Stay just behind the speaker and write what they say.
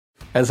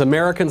As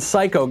American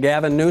psycho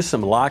Gavin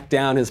Newsom locked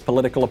down his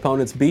political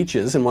opponent's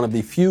beaches in one of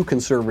the few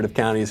conservative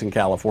counties in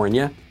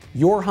California,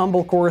 your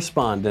humble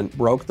correspondent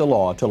broke the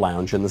law to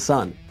lounge in the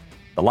sun.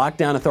 The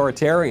lockdown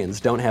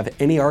authoritarians don't have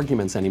any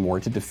arguments anymore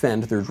to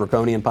defend their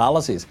draconian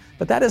policies,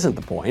 but that isn't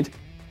the point.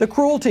 The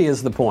cruelty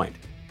is the point.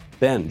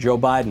 Then Joe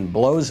Biden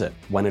blows it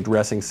when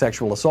addressing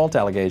sexual assault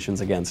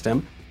allegations against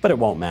him, but it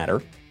won't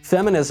matter.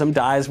 Feminism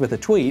dies with a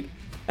tweet,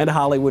 and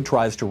Hollywood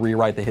tries to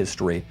rewrite the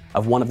history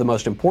of one of the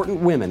most important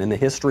women in the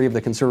history of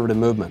the conservative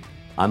movement.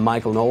 I'm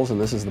Michael Knowles, and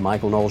this is The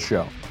Michael Knowles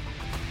Show.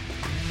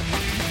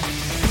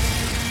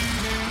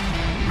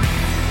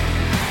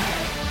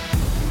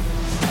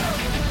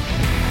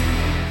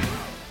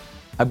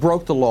 I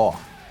broke the law.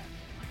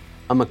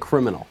 I'm a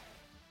criminal.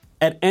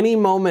 At any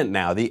moment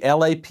now, the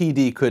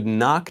LAPD could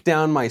knock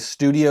down my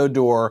studio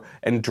door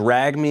and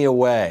drag me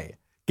away.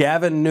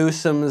 Gavin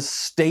Newsom's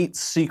state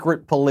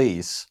secret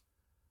police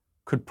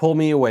could pull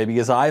me away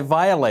because I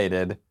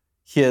violated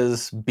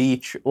his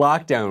beach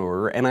lockdown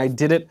order, and I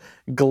did it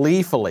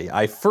gleefully.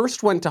 I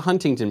first went to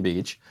Huntington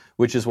Beach,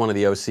 which is one of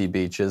the OC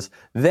beaches.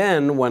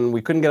 Then, when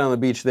we couldn't get on the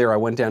beach there, I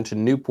went down to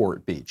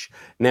Newport Beach.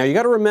 Now, you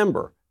got to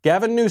remember,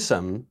 Gavin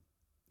Newsom,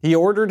 he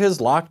ordered his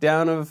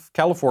lockdown of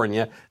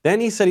California. Then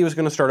he said he was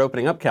going to start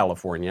opening up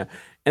California.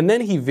 And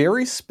then he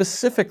very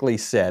specifically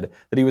said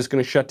that he was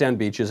going to shut down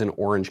beaches in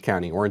Orange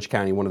County. Orange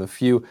County, one of the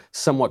few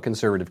somewhat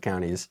conservative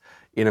counties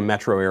in a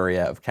metro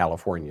area of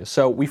California.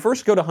 So we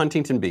first go to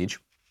Huntington Beach.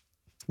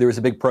 There was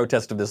a big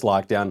protest of this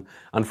lockdown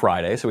on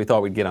Friday, so we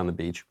thought we'd get on the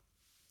beach.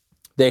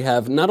 They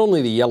have not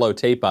only the yellow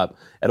tape up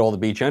at all the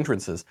beach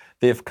entrances,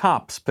 they have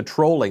cops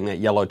patrolling that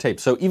yellow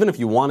tape. So even if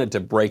you wanted to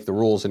break the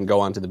rules and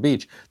go onto the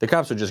beach, the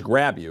cops would just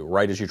grab you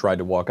right as you tried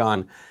to walk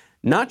on.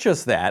 Not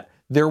just that,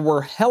 there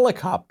were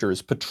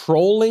helicopters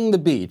patrolling the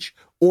beach,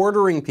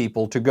 ordering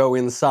people to go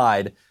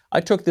inside.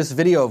 I took this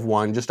video of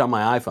one just on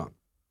my iPhone.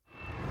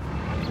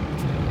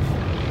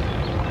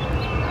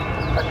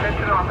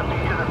 Attention on the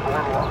beaches and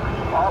boardwalks.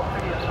 All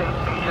city and state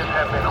beaches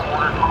have been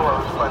ordered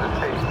closed by the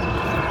state.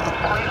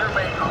 Please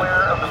remain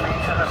clear of the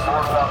beaches and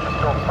boardwalks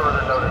until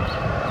further notice.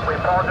 We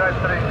apologize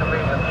for the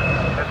inconvenience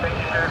and thank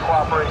you for your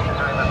cooperation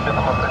during this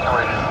difficult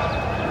situation.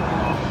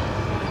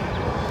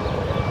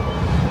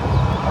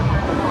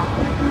 Attention on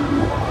the beaches and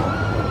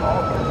boardwalks.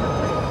 All city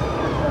and state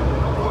beaches have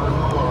been ordered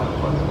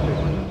closed by the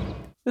state.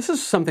 This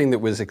is something that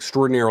was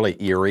extraordinarily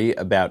eerie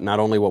about not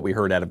only what we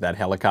heard out of that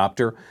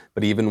helicopter,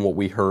 but even what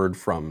we heard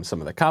from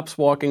some of the cops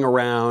walking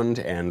around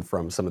and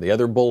from some of the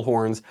other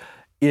bullhorns,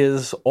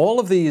 is all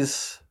of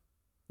these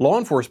law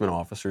enforcement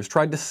officers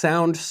tried to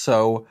sound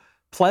so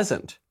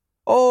pleasant.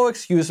 Oh,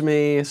 excuse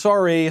me,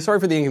 sorry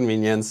for the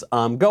inconvenience.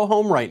 Go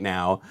home right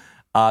now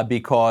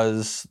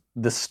because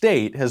the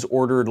state has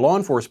ordered law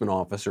enforcement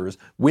officers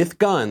with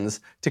guns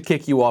to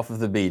kick you off of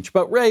the beach.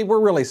 But Ray, we're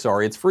really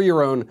sorry. It's for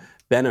your own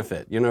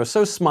benefit. You know,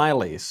 so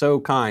smiley,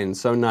 so kind,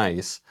 so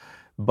nice.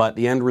 But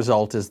the end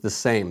result is the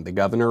same. The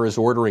governor is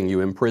ordering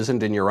you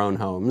imprisoned in your own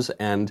homes,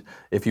 and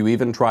if you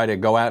even try to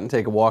go out and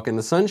take a walk in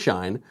the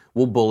sunshine,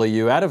 we'll bully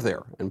you out of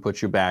there and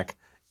put you back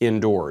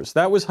indoors.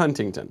 That was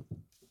Huntington.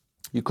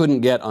 You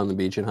couldn't get on the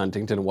beach in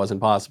Huntington. It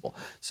wasn't possible.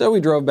 So we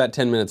drove about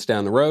 10 minutes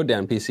down the road,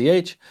 down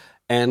PCH,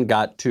 and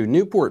got to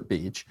Newport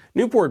Beach.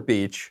 Newport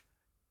Beach,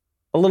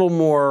 a little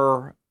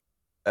more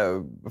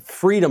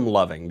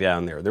freedom-loving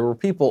down there. There were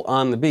people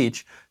on the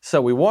beach,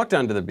 so we walked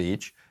onto the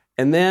beach,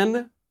 and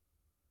then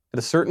at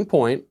a certain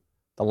point,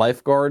 the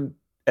lifeguard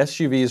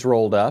SUVs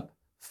rolled up,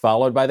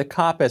 followed by the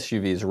cop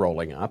SUVs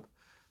rolling up,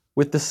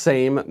 with the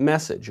same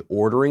message,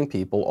 ordering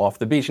people off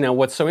the beach. Now,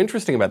 what's so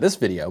interesting about this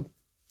video,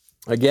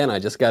 again, I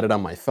just got it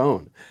on my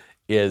phone,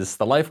 is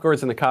the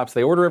lifeguards and the cops,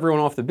 they order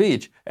everyone off the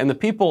beach, and the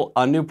people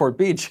on Newport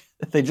Beach,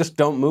 they just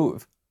don't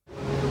move.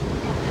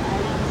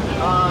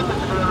 On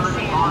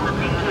the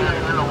beach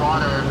and in the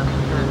water, the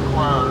beach is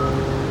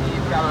closed.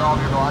 You've got all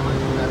your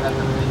belongings at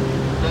the beach.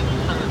 Thank you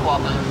for your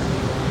cooperation.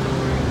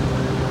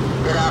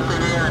 Good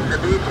afternoon. The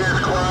beach is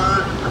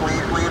closed.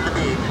 Please leave the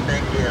beach.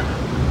 Thank you.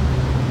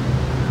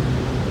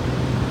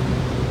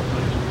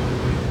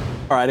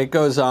 All right, it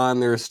goes on.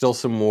 There's still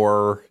some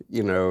more,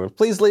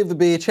 please leave the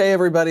beach. Hey,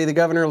 everybody, the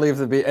governor, leave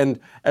the beach. And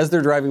as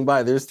they're driving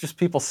by, there's just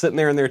people sitting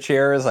there in their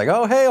chairs like,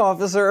 oh, hey,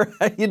 officer,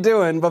 how you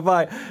doing?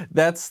 Bye-bye.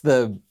 That's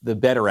the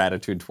better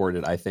attitude toward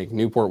it, I think.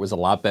 Newport was a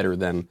lot better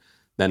than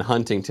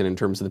Huntington in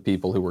terms of the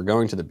people who were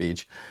going to the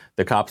beach.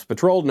 The cops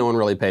patrolled. No one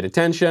really paid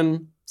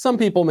attention. Some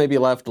people maybe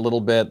left a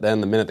little bit.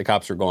 Then the minute the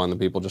cops were gone, the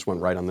people just went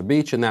right on the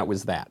beach, and that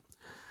was that.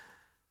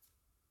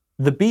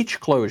 The beach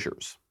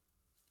closures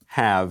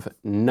have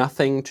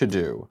nothing to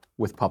do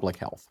with public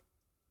health.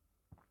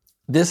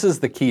 This is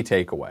the key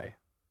takeaway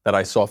that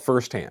I saw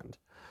firsthand.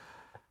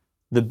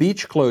 The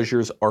beach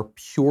closures are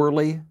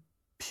purely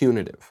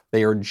punitive.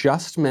 They are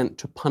just meant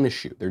to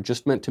punish you. They're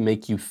just meant to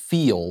make you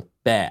feel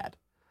bad.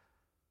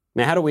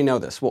 Now, how do we know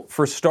this? Well,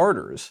 for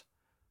starters,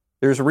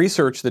 There's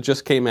research that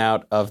just came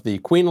out of the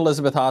Queen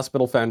Elizabeth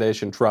Hospital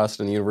Foundation Trust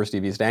and the University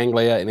of East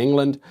Anglia in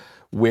England,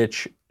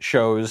 which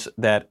shows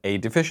that a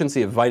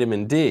deficiency of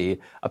vitamin D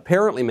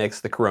apparently makes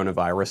the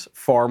coronavirus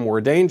far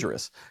more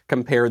dangerous.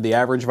 Compared the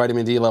average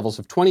vitamin D levels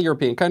of 20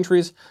 European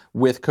countries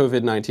with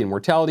COVID-19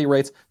 mortality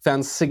rates,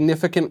 found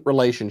significant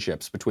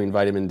relationships between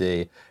vitamin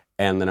D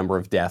and the number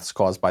of deaths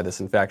caused by this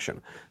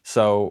infection.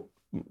 So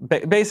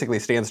basically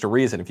stands to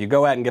reason. If you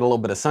go out and get a little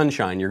bit of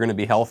sunshine, you're going to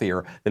be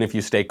healthier than if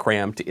you stay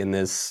cramped in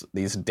these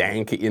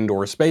dank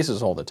indoor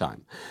spaces all the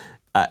time.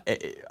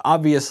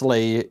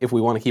 Obviously, if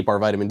we want to keep our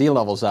vitamin D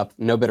levels up,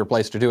 no better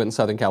place to do it in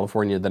Southern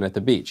California than at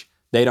the beach.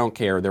 They don't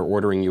care. They're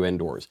ordering you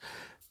indoors.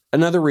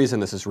 Another reason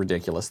this is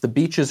ridiculous, the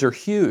beaches are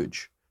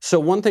huge. So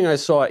one thing I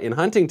saw in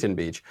Huntington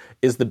Beach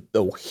is the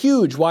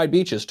huge wide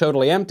beaches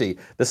totally empty,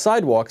 the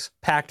sidewalks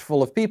packed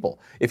full of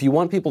people. If you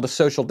want people to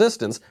social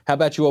distance, how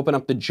about you open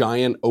up the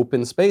giant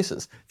open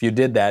spaces? If you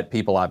did that,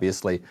 people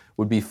obviously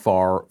would be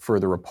far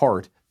further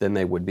apart than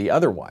they would be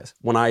otherwise.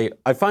 When I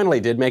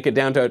finally did make it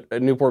down to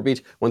Newport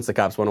Beach, once the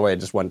cops went away, I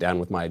just went down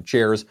with my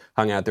chairs,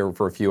 hung out there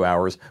for a few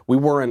hours. We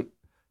weren't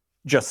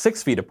just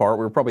 6 feet apart,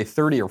 we were probably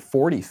 30 or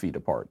 40 feet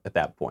apart at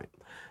that point.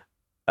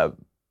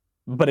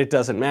 But it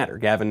doesn't matter.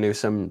 Gavin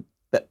Newsom,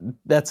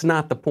 that's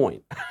not the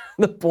point.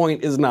 The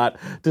point is not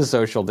to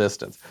social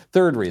distance.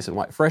 Third reason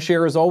why fresh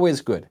air is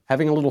always good.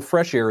 Having a little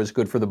fresh air is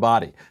good for the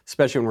body,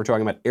 especially when we're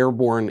talking about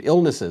airborne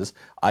illnesses.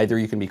 Either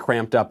you can be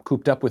cramped up,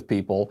 cooped up with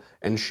people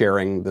and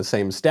sharing the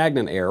same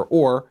stagnant air,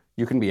 or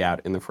you can be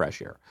out in the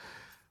fresh air.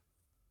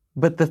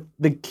 But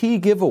the key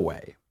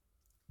giveaway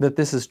that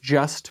this is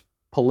just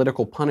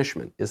political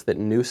punishment is that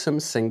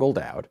Newsom singled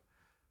out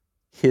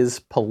his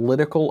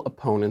political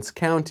opponent's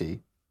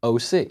county,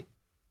 OC.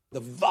 The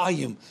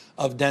volume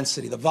of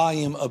density, the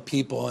volume of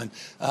people and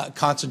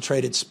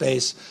concentrated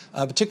space,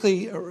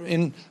 particularly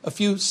in a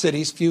few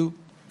cities, few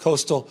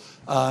coastal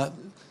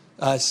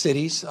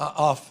cities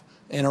off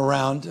and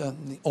around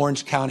the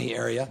Orange County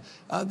area.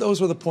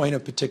 Those were the point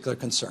of particular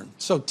concern.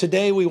 So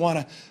today we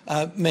want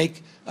to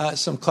make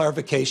some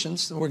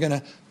clarifications. We're going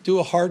to do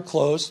a hard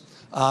close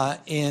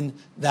in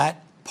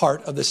that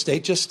part of the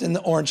state, just in the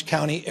Orange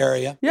County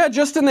area. Yeah,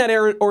 just in that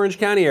Orange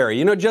County area.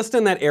 You know, just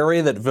in that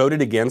area that voted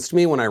against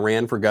me when I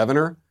ran for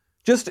governor.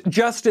 Just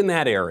in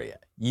that area.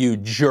 You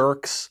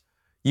jerks,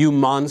 you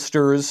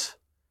monsters.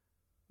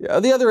 Yeah,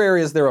 the other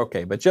areas, they're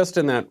okay, but just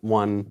in that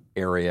one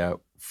area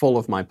full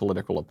of my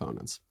political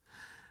opponents.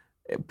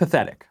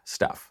 Pathetic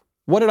stuff.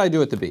 What did I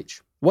do at the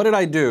beach? What did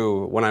I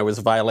do when I was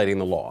violating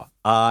the law?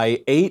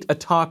 I ate a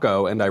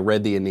taco and I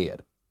read the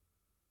Aeneid.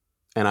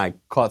 And I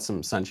caught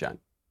some sunshine.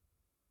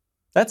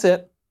 That's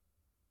it.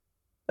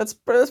 That's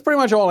pretty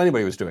much all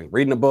anybody was doing.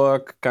 Reading a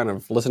book, kind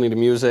of listening to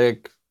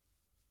music,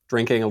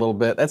 drinking a little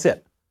bit. That's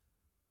it.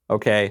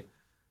 Okay?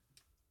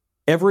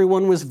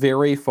 Everyone was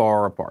very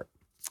far apart.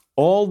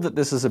 All that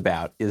this is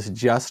about is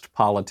just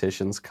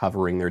politicians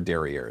covering their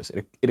derrieres.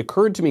 It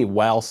occurred to me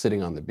while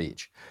sitting on the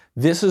beach.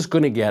 This is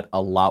going to get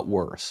a lot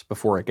worse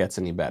before it gets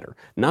any better.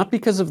 Not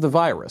because of the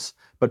virus,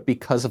 but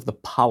because of the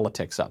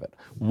politics of it.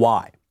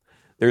 Why?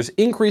 There's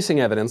increasing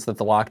evidence that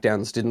the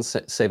lockdowns didn't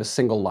save a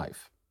single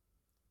life.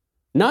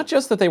 Not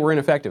just that they were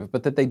ineffective,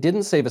 but that they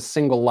didn't save a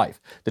single life.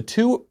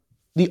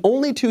 The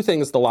only two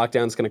things the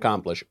lockdowns can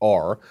accomplish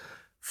are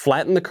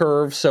flatten the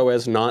curve so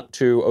as not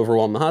to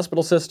overwhelm the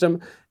hospital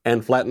system,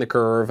 and flatten the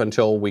curve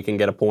until we can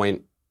get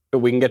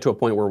to a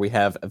point where we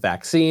have a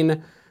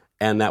vaccine,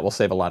 and that will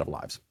save a lot of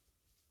lives.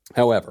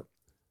 However,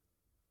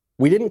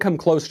 we didn't come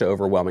close to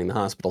overwhelming the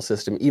hospital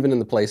system, even in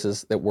the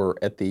places that were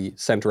at the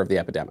center of the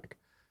epidemic.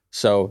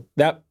 So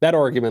that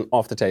argument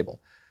off the table.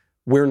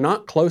 We're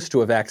not close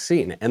to a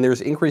vaccine, and there's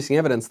increasing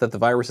evidence that the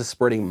virus is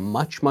spreading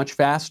much, much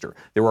faster.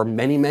 There are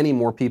many, many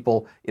more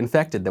people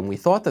infected than we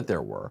thought that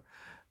there were.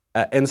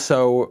 And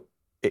so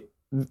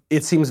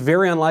it seems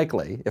very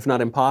unlikely, if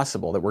not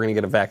impossible, that we're going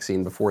to get a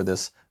vaccine before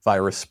this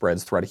virus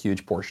spreads throughout a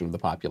huge portion of the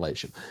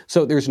population.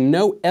 So there's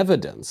no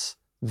evidence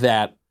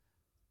that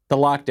the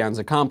lockdowns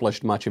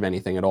accomplished much of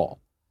anything at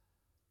all.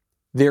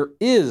 There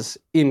is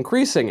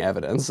increasing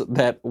evidence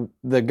that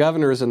the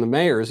governors and the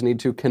mayors need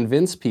to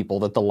convince people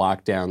that the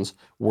lockdowns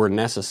were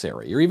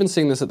necessary. You're even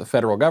seeing this at the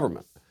federal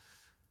government,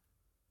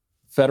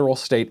 federal,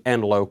 state,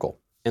 and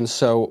local. And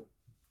so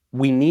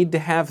we need to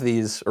have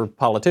these, or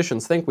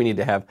politicians think we need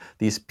to have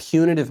these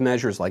punitive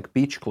measures like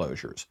beach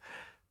closures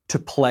to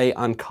play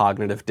on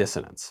cognitive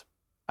dissonance.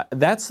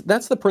 That's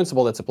the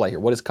principle that's at play here.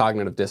 What is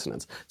cognitive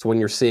dissonance? It's when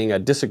you're seeing a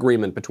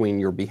disagreement between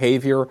your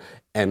behavior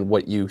and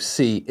what you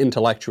see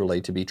intellectually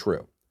to be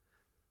true.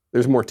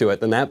 There's more to it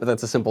than that, but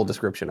that's a simple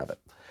description of it.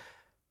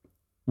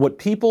 What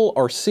people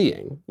are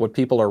seeing, what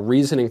people are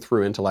reasoning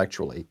through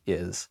intellectually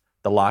is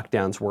the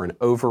lockdowns were an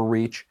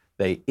overreach.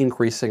 They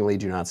increasingly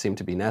do not seem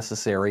to be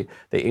necessary.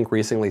 They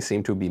increasingly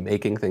seem to be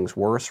making things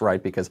worse,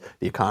 right? Because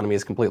the economy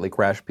is completely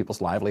crashed. People's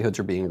livelihoods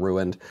are being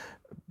ruined.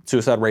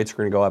 Suicide rates are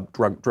going to go up.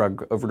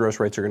 Drug overdose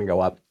rates are going to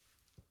go up.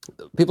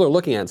 People are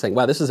looking at it and saying,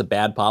 wow, this is a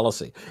bad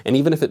policy. And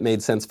even if it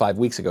made sense 5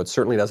 weeks ago, it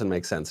certainly doesn't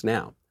make sense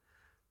now,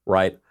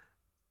 right?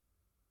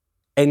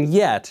 And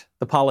yet,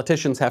 the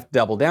politicians have to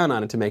double down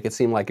on it to make it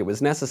seem like it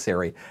was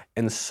necessary.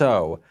 And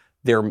so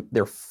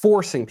they're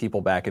forcing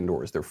people back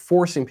indoors. They're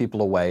forcing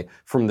people away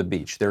from the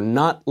beach. They're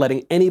not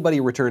letting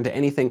anybody return to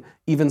anything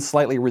even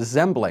slightly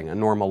resembling a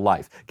normal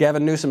life.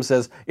 Gavin Newsom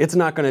says it's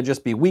not going to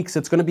just be weeks,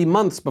 it's going to be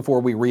months before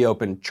we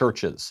reopen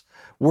churches.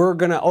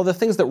 All the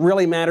things that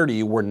really matter to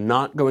you, we're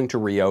not going to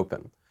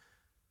reopen.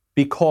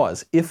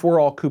 Because if we're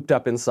all cooped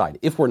up inside,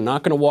 if we're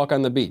not going to walk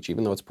on the beach,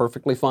 even though it's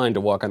perfectly fine to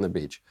walk on the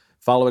beach,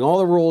 following all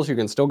the rules, you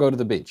can still go to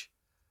the beach.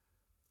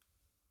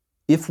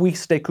 If we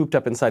stay cooped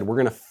up inside, we're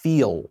going to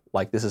feel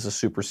like this is a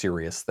super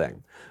serious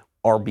thing.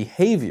 Our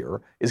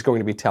behavior is going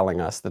to be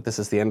telling us that this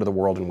is the end of the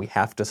world and we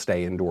have to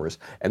stay indoors.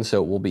 And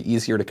so it will be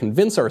easier to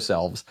convince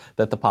ourselves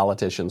that the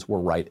politicians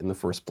were right in the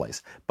first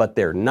place. But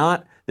they're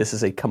not. This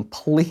is a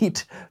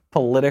complete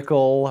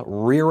political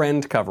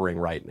rear-end covering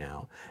right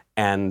now.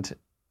 And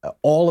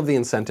all of the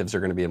incentives are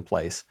going to be in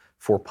place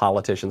for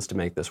politicians to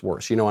make this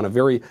worse. On a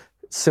very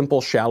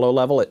simple, shallow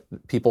level,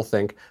 people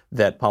think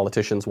that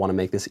politicians want to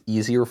make this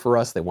easier for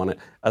us. They want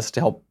us to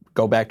help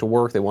go back to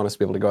work. They want us to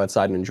be able to go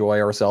outside and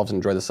enjoy ourselves and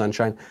enjoy the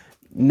sunshine.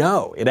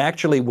 No, it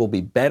actually will be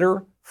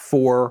better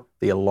for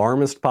the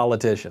alarmist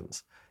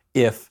politicians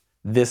if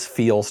this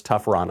feels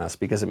tougher on us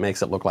because it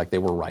makes it look like they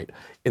were right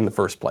in the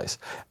first place.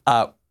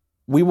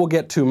 We will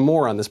get to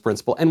more on this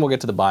principle, and we'll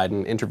get to the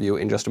Biden interview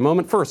in just a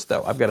moment. First,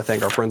 though, I've got to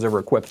thank our friends over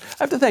at Quip.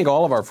 I have to thank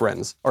all of our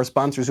friends, our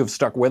sponsors who have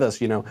stuck with us.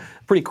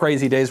 Pretty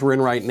crazy days we're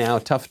in right now,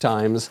 tough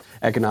times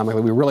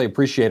economically. We really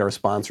appreciate our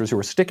sponsors who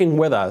are sticking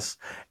with us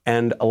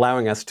and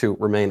allowing us to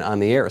remain on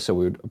the air. So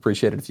we would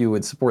appreciate it if you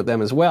would support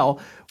them as well.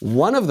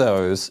 One of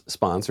those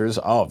sponsors,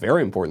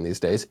 very important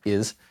these days,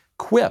 is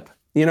Quip.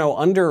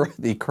 Under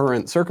the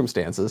current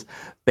circumstances,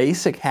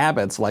 basic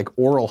habits like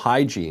oral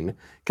hygiene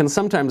can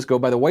sometimes go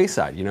by the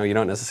wayside. You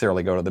don't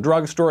necessarily go to the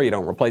drugstore. You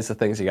don't replace the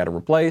things you got to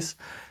replace.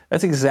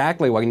 That's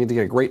exactly why you need to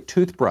get a great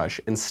toothbrush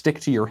and stick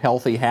to your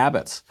healthy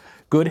habits.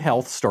 Good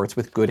health starts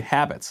with good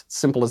habits.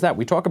 Simple as that.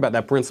 We talk about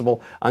that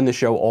principle on the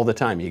show all the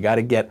time. You got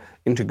to get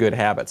into good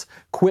habits.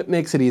 Quip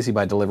makes it easy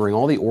by delivering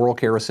all the oral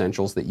care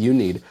essentials that you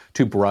need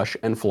to brush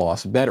and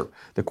floss better.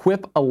 The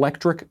Quip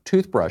electric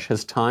toothbrush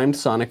has timed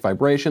sonic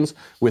vibrations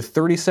with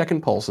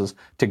 30-second pulses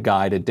to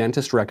guide a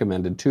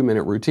dentist-recommended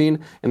 2-minute routine,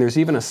 and there's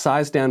even a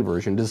sized-down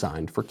version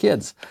designed for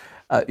kids.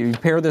 You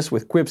pair this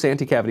with Quip's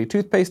anti-cavity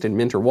toothpaste and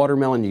mint or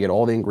watermelon, you get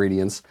all the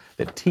ingredients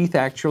that teeth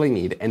actually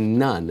need and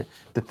none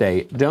that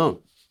they don't.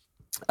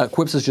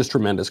 Quip's is just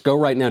tremendous. Go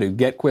right now to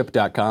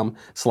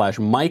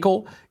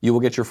getquip.com/Michael. You will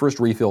get your first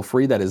refill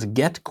free. That is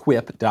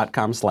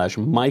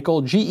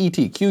getquip.com/Michael,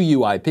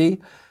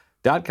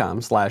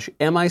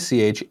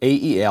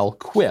 getquip.com/MICHAEL,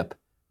 Quip,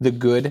 the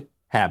Good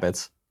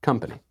Habits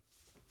Company.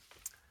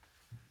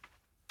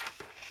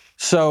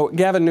 So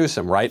Gavin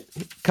Newsom, right,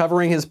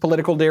 covering his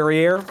political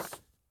derriere,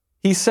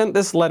 he sent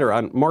this letter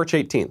on March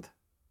 18th.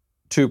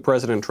 To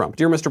President Trump.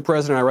 Dear Mr.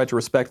 President, I write to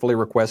respectfully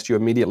request you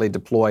immediately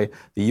deploy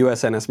the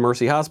USNS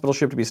Mercy Hospital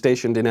ship to be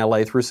stationed in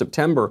LA through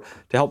September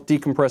to help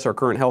decompress our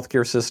current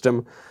healthcare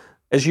system.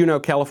 As you know,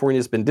 California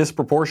has been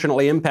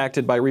disproportionately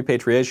impacted by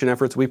repatriation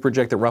efforts. We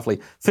project that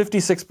roughly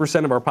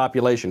 56% of our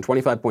population,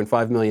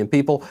 25.5 million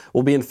people,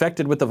 will be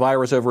infected with the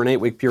virus over an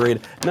 8-week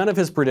period. None of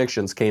his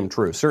predictions came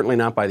true, certainly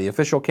not by the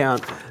official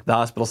count. The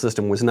hospital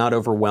system was not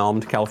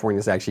overwhelmed. California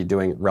is actually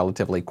doing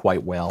relatively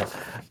quite well.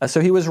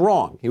 So he was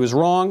wrong. He was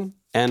wrong.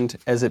 And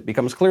as it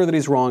becomes clear that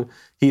he's wrong,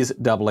 he's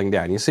doubling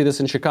down. You see this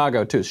in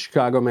Chicago, too.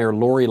 Chicago Mayor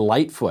Lori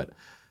Lightfoot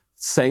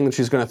saying that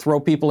she's going to throw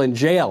people in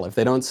jail if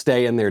they don't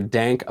stay in their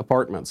dank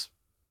apartments.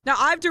 Now,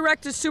 I've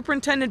directed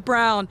Superintendent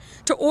Brown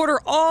to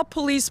order all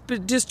police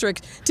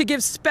districts to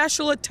give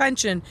special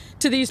attention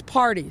to these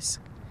parties.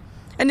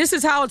 And this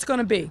is how it's going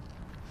to be.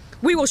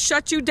 We will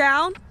shut you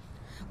down.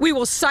 We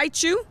will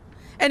cite you.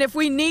 And if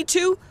we need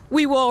to,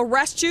 we will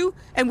arrest you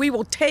and we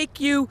will take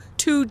you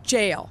to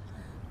jail.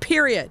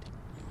 Period.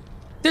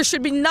 There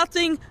should be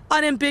nothing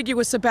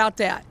unambiguous about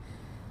that.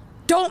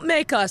 Don't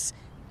make us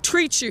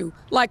treat you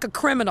like a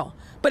criminal.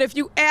 But if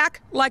you act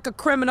like a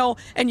criminal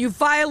and you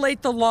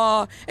violate the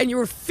law and you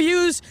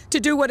refuse to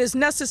do what is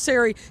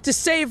necessary to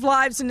save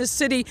lives in the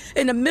city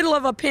in the middle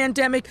of a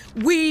pandemic,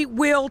 we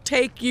will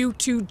take you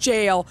to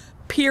jail,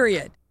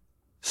 period.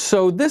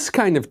 So this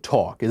kind of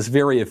talk is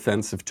very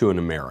offensive to an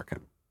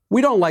American.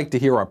 We don't like to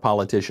hear our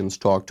politicians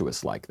talk to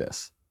us like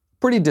this.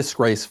 Pretty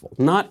disgraceful,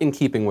 not in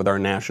keeping with our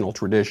national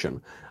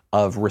tradition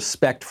of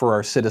respect for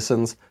our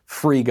citizens,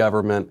 free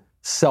government,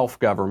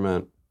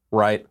 self-government,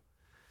 right?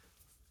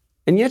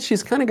 And yet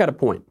she's kind of got a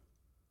point.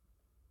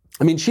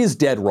 I mean, she's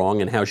dead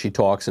wrong in how she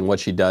talks and what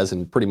she does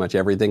and pretty much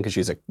everything because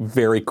she's a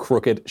very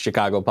crooked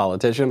Chicago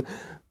politician.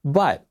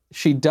 But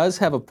she does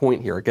have a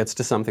point here. It gets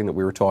to something that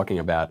we were talking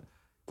about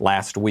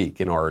last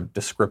week in our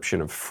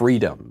description of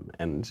freedom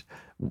and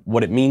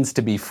what it means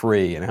to be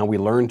free and how we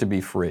learn to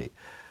be free.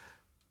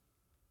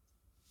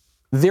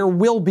 There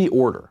will be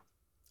order.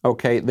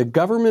 Okay, the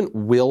government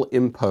will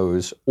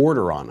impose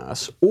order on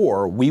us,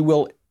 or we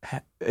will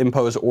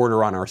impose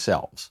order on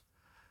ourselves.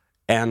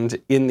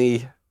 And in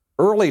the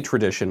early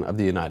tradition of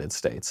the United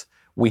States,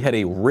 We had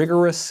a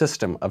rigorous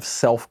system of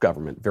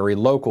self-government, very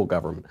local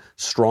government,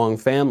 strong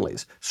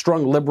families,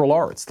 strong liberal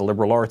arts, the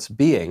liberal arts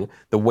being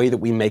the way that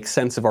we make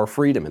sense of our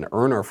freedom and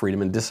earn our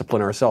freedom and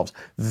discipline ourselves.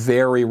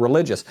 Very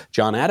religious.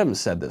 John Adams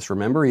said this,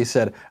 remember? He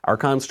said, our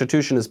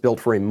Constitution is built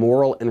for a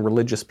moral and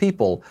religious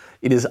people.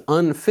 It is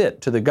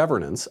unfit to the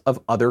governance of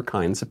other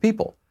kinds of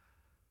people.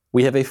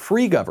 We have a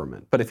free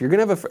government, but if you're going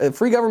to have a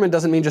free government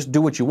doesn't mean just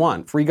do what you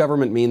want. Free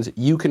government means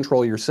you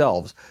control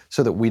yourselves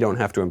so that we don't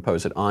have to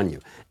impose it on you.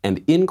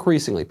 And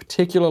increasingly,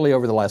 particularly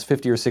over the last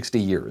 50 or 60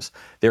 years,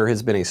 there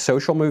has been a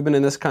social movement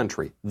in this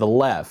country, the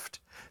left,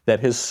 that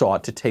has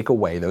sought to take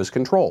away those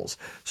controls.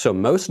 So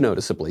most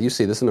noticeably, you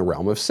see this in the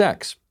realm of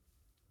sex.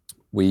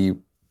 We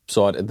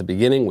saw it at the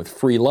beginning with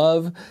free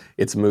love.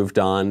 It's moved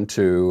on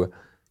to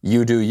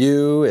you do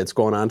you. It's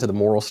gone on to the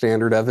moral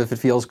standard of if it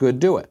feels good,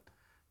 do it.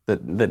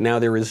 That now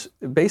there is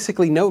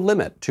basically no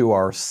limit to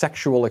our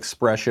sexual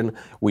expression.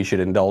 We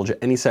should indulge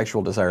any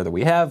sexual desire that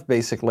we have,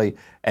 basically,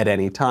 at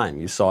any time.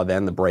 You saw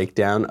then the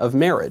breakdown of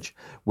marriage,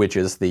 which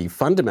is the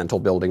fundamental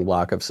building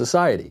block of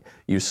society.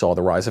 You saw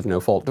the rise of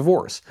no-fault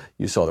divorce.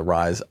 You saw the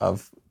rise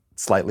of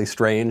slightly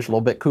strange, a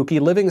little bit kooky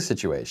living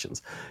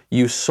situations.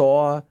 You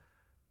saw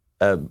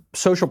a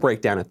social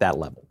breakdown at that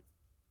level.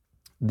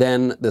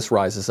 Then this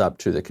rises up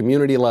to the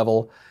community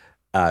level.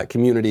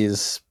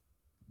 Communities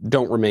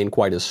don't remain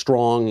quite as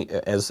strong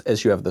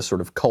as you have the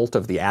sort of cult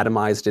of the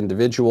atomized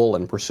individual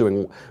and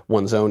pursuing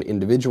one's own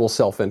individual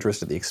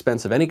self-interest at the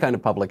expense of any kind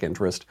of public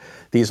interest.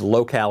 These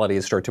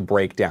localities start to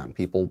break down.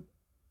 People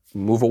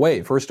move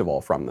away, first of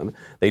all, from them.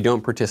 They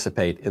don't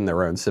participate in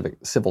their own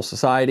civil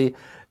society.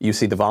 You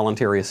see the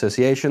voluntary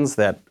associations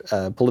that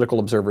political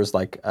observers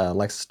like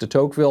Alexis de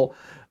Tocqueville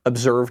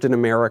observed in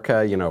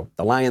America, you know,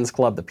 the Lions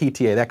Club, the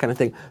PTA, that kind of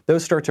thing,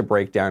 those start to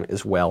break down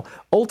as well.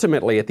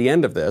 Ultimately, at the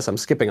end of this, I'm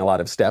skipping a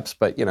lot of steps,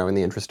 but, you know, in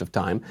the interest of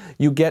time,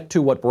 you get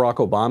to what Barack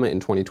Obama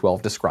in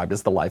 2012 described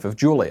as the life of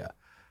Julia.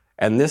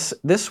 And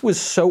this was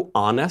so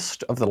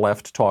honest of the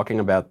left talking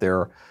about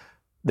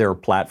their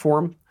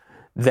platform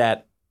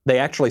that they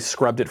actually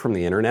scrubbed it from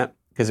the internet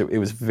because it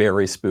was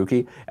very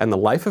spooky. And the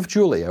life of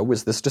Julia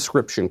was this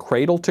description,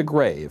 cradle to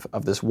grave,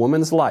 of this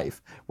woman's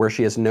life where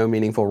she has no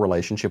meaningful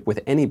relationship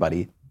with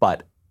anybody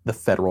but the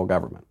federal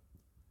government.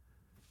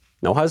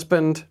 No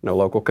husband, no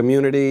local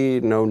community,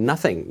 no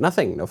nothing,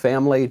 no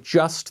family,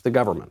 just the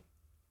government.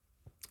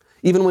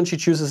 Even when she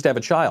chooses to have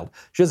a child,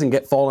 she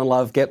doesn't fall in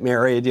love, get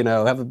married, you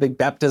know, have a big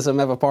baptism,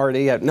 have a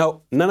party.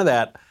 No, none of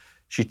that.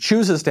 She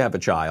chooses to have a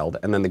child,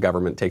 and then the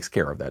government takes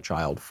care of that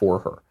child for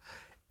her.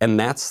 And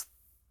that's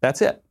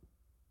it.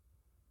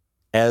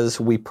 As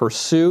we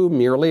pursue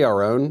merely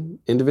our own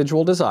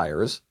individual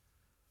desires,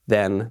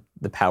 then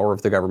the power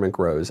of the government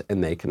grows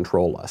and they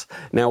control us.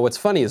 Now, what's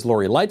funny is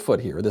Lori Lightfoot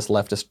here, this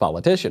leftist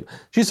politician,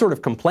 she's sort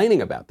of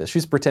complaining about this.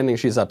 She's pretending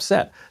she's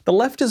upset. The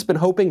left has been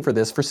hoping for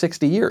this for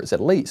 60 years at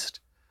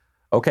least.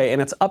 Okay,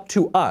 and it's up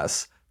to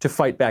us to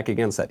fight back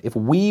against that. If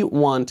we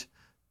want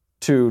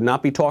to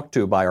not be talked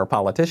to by our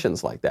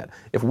politicians like that,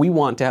 if we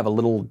want to have a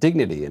little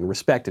dignity and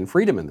respect and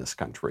freedom in this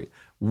country,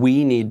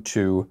 we need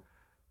to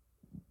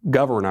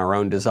govern our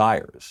own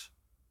desires.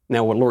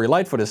 Now, what Lori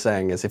Lightfoot is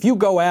saying is if you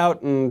go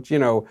out and, you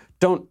know,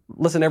 don't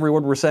listen to every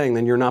word we're saying,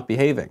 then you're not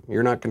behaving.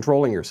 You're not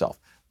controlling yourself.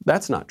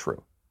 That's not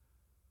true.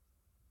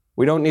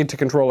 We don't need to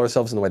control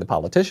ourselves in the way the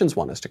politicians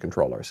want us to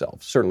control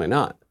ourselves. Certainly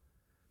not.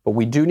 But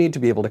we do need to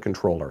be able to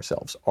control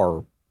ourselves,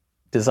 our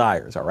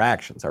desires, our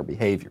actions, our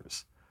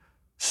behaviors,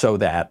 so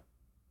that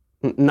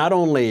not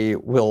only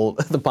will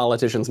the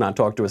politicians not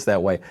talk to us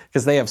that way,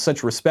 because they have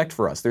such respect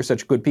for us, they're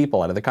such good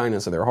people out of the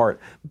kindness of their heart,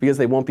 because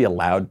they won't be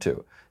allowed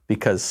to,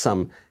 because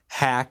some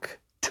hack,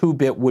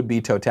 two-bit would-be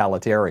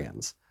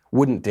totalitarians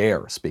wouldn't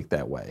dare speak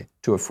that way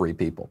to a free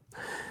people.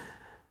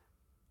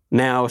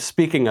 Now,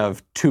 speaking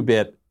of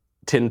two-bit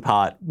tin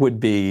pot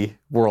would-be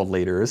world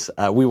leaders,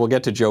 we will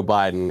get to Joe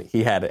Biden.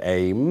 He had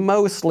a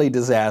mostly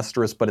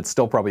disastrous, but it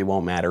still probably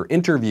won't matter,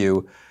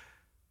 interview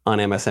on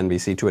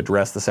MSNBC to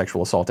address the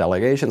sexual assault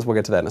allegations. We'll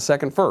get to that in a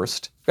second.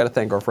 First, we've got to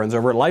thank our friends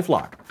over at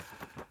LifeLock.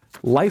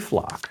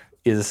 LifeLock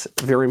is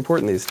very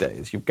important these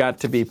days. You've got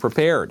to be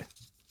prepared.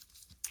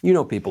 You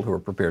know people who are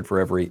prepared for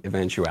every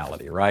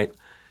eventuality, right?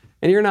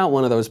 And you're not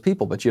one of those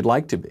people, but you'd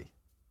like to be.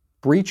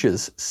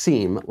 Breaches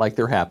seem like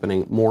they're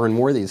happening more and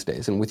more these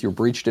days. And with your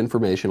breached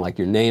information like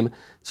your name,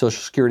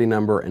 social security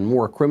number, and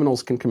more,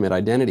 criminals can commit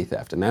identity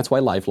theft. And that's why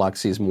LifeLock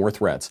sees more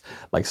threats,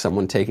 like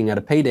someone taking out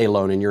a payday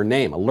loan in your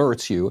name,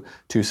 alerts you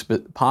to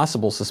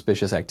possible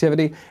suspicious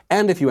activity.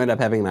 And if you end up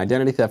having an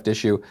identity theft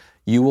issue,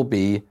 you will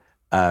be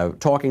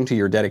talking to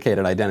your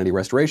dedicated identity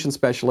restoration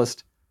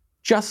specialist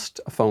just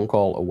a phone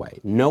call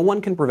away. No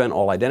one can prevent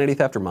all identity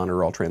theft or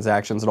monitor all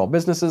transactions at all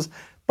businesses,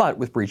 but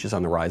with breaches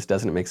on the rise,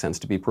 doesn't it make sense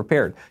to be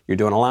prepared? You're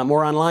doing a lot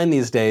more online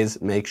these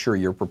days. Make sure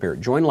you're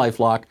prepared. Join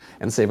LifeLock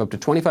and save up to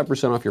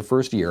 25% off your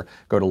first year.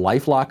 Go to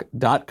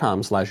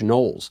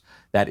lifelock.com/Knowles.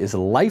 That is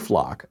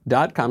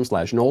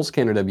lifelock.com/Knowles,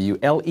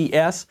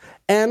 Knowles.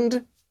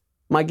 And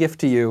my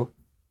gift to you,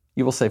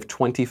 you will save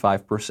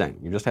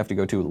 25%. You just have to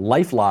go to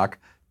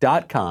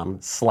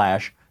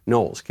lifelock.com/Knowles.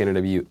 Knowles,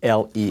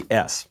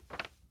 Knowles.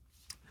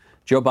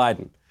 Joe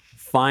Biden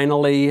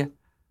finally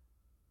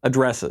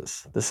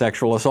addresses the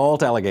sexual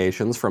assault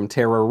allegations from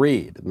Tara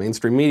Reade. The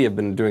mainstream media have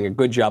been doing a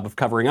good job of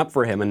covering up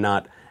for him and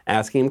not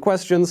asking him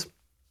questions.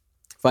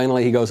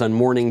 Finally, he goes on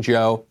Morning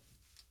Joe.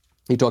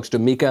 He talks to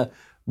Mika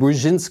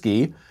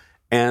Brzezinski,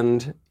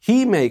 and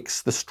he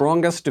makes the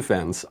strongest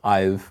defense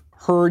I've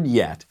heard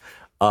yet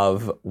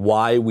of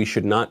why we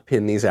should not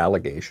pin these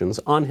allegations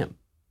on him.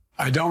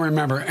 I don't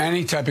remember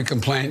any type of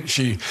complaint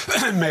she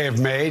may have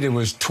made. It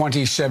was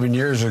 27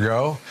 years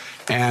ago.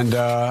 And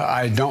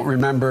I don't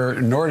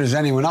remember, nor does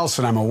anyone else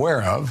that I'm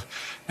aware of.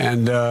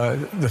 And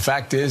the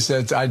fact is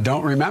that I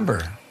don't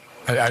remember.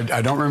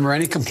 I don't remember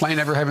any complaint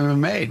ever having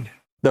been made.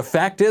 The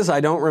fact is, I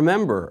don't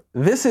remember.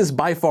 This is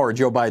by far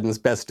Joe Biden's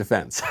best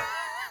defense.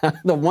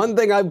 The one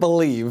thing I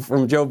believe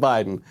from Joe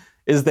Biden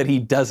is that he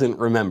doesn't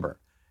remember.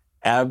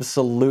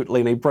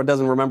 Absolutely. And he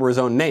doesn't remember his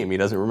own name. He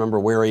doesn't remember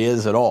where he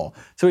is at all.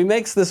 So he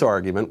makes this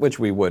argument, which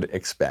we would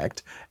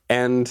expect.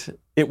 And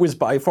it was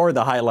by far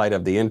the highlight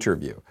of the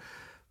interview.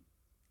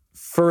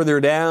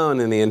 Further down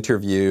in the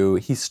interview,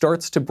 he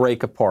starts to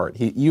break apart.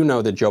 You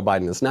know that Joe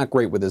Biden is not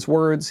great with his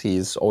words.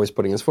 He's always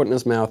putting his foot in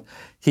his mouth.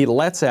 He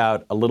lets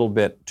out a little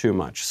bit too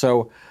much.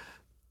 So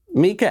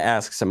Mika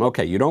asks him,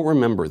 okay, you don't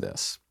remember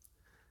this.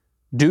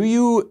 Do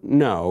you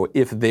know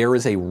if there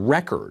is a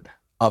record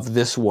of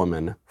this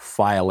woman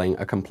filing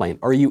a complaint?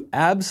 Are you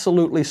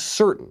absolutely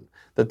certain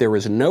that there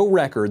is no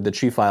record that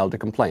she filed a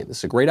complaint? This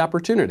is a great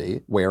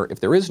opportunity where, if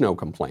there is no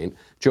complaint,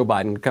 Joe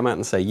Biden can come out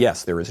and say,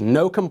 yes, there is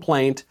no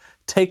complaint.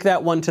 Take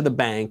that one to the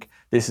bank.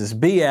 This is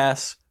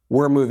BS.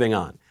 We're moving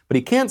on. But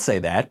he can't say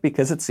that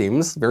because it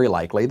seems very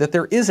likely that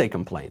there is a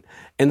complaint.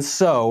 And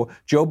so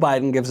Joe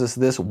Biden gives us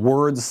this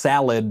word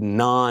salad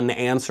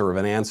non-answer of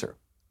an answer.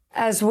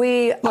 As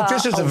we look,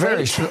 this is a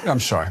very. I'm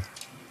sorry.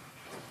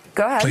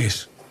 Go ahead.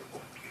 Please.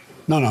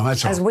 No,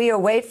 that's all. As we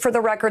await for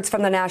the records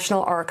from the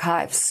National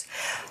Archives,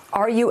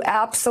 are you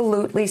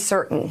absolutely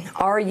certain?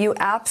 Are you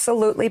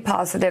absolutely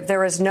positive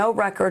there is no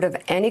record of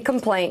any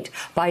complaint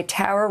by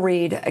Tara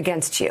Reade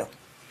against you?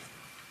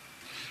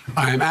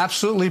 I am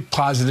absolutely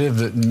positive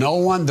that no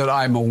one that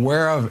I'm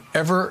aware of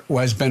ever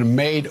has been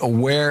made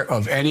aware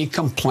of any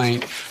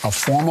complaint, a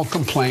formal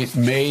complaint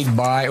made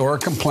by or a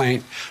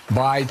complaint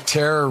by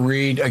Tara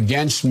Reade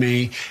against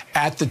me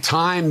at the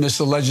time this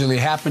allegedly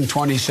happened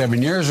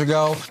 27 years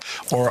ago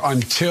or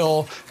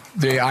until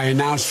I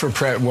announced for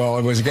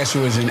I guess it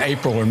was in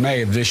April or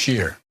May of this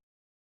year.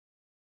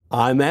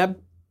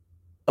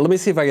 Let me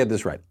see if I get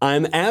this right.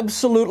 I'm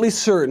absolutely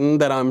certain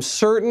that I'm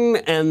certain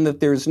and that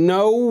there's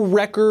no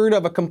record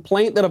of a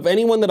complaint of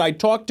anyone that I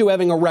talked to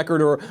having a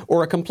record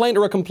or a complaint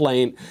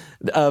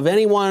of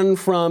anyone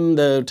from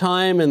the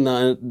time in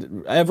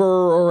the ever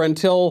or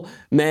until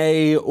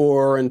May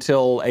or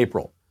until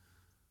April.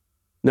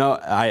 No,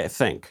 I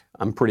think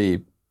I'm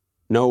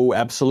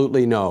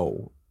absolutely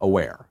no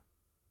aware.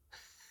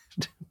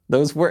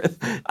 Those words,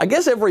 I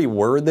guess every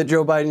word that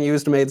Joe Biden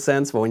used made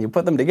sense, but when you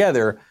put them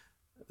together,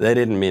 they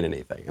didn't mean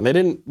anything. And they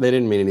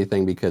didn't mean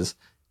anything because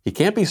he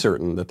can't be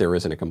certain that there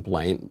isn't a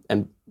complaint,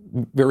 and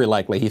very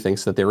likely he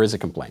thinks that there is a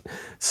complaint.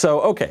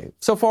 So, okay,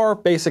 so far,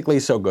 basically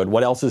so good.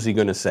 What else is he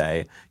going to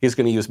say? He's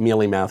going to use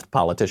mealy-mouthed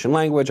politician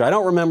language. I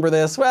don't remember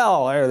this.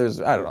 Well, I don't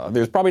know.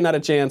 There's probably not a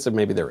chance, and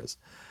maybe there is.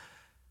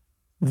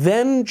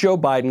 Then Joe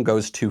Biden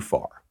goes too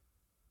far.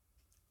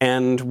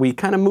 And we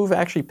kind of move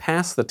actually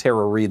past the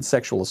Tara Reade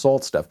sexual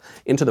assault stuff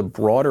into the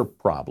broader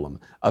problem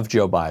of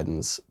Joe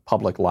Biden's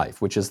public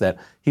life, which is that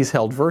he's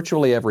held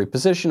virtually every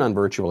position on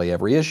virtually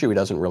every issue. He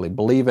doesn't really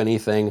believe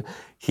anything.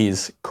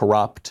 He's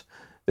corrupt.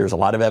 There's a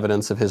lot of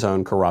evidence of his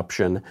own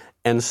corruption.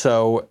 And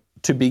so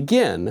to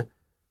begin,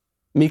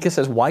 Mika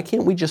says, why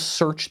can't we just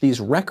search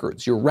these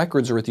records? Your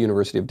records are at the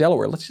University of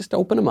Delaware. Let's just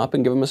open them up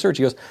and give them a search.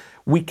 He goes,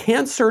 we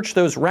can't search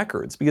those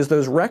records because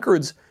those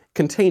records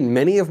contain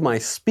many of my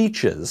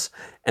speeches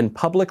and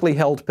publicly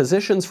held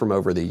positions from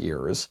over the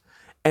years,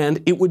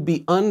 and it would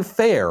be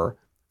unfair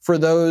for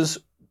those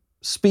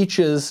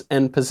speeches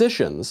and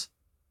positions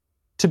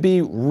to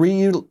be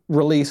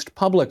released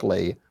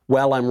publicly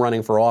while I'm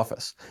running for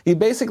office. He's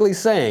basically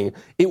saying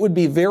it would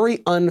be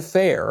very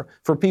unfair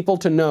for people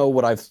to know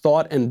what I've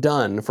thought and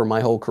done for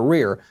my whole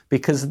career,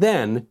 because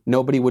then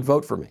nobody would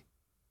vote for me.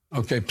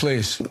 Okay,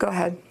 please. Go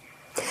ahead.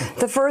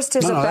 The first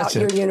is about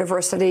your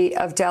University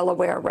of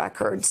Delaware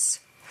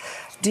records.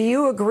 Do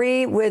you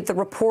agree with the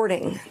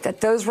reporting that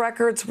those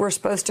records were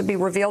supposed to be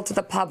revealed to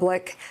the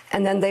public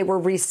and then they were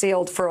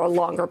resealed for a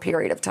longer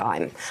period of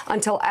time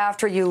until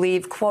after you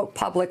leave, quote,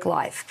 public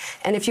life?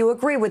 And if you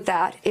agree with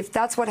that, if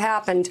that's what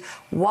happened,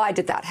 why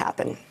did that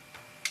happen?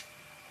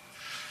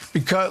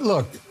 Because,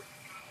 look,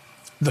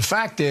 the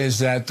fact is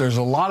that there's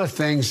a lot of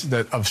things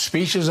of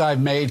speeches I've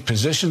made,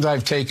 positions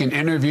I've taken,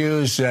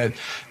 interviews that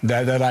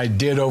I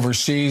did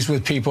overseas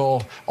with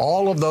people,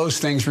 all of those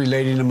things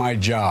relating to my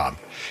job.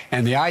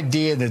 And the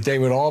idea that they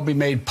would all be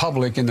made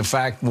public, in the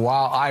fact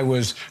while I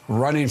was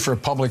running for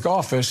public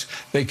office,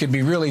 they could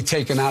be really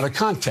taken out of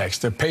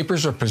context. The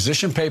papers are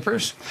position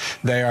papers.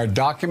 They are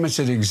documents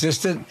that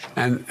existed,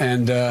 and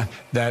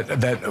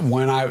that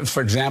when I,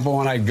 for example,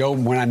 when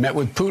I met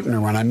with Putin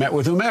or when I met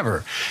with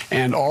whomever,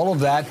 and all of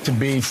that to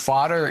be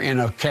fodder in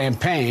a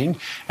campaign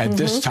at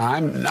this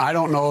time, I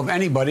don't know of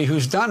anybody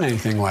who's done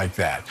anything like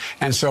that.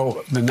 And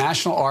so the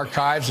National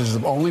Archives is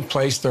the only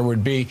place there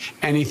would be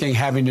anything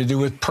having to do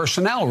with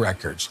personnel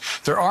records.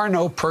 There are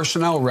no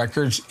personnel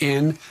records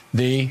in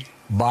the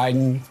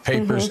Biden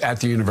papers at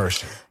the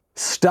university.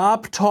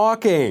 Stop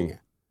talking.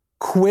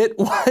 Quit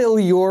while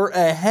you're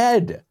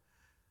ahead.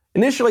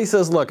 Initially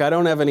says, look, I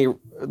don't have any,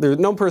 there's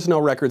no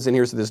personnel records in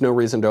here, so there's no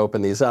reason to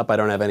open these up. I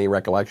don't have any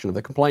recollection of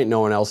the complaint. No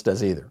one else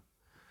does either.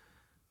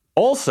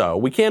 Also,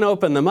 we can't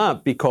open them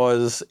up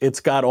because it's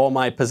got all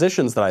my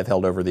positions that I've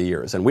held over the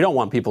years, and we don't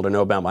want people to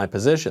know about my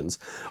positions.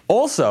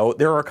 Also,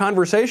 there are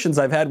conversations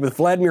I've had with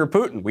Vladimir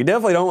Putin. We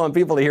definitely don't want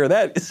people to hear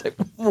that. It's like,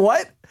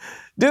 what?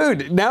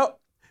 Dude, now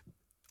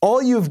all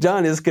you've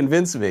done is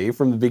convince me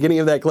from the beginning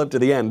of that clip to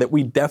the end that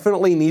we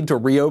definitely need to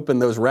reopen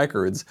those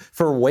records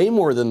for way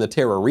more than the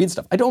Tara Reade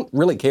stuff. I don't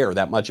really care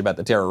that much about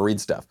the Tara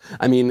Reade stuff.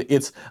 I mean,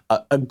 it's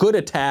a good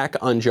attack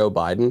on Joe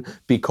Biden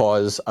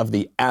because of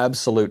the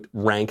absolute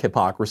rank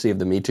hypocrisy of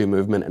the Me Too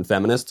movement and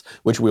feminists,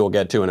 which we will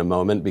get to in a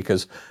moment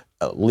because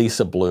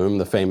Lisa Bloom,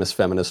 the famous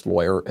feminist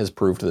lawyer, has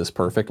proved this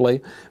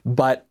perfectly.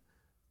 But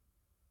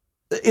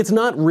it's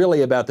not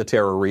really about the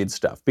Tara Reade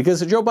stuff,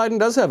 because Joe Biden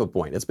does have a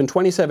point. It's been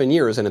 27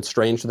 years, and it's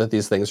strange that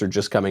these things are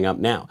just coming up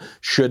now.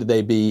 Should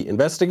they be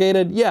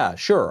investigated? Yeah,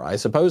 sure, I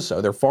suppose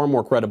so. They're far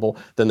more credible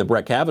than the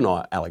Brett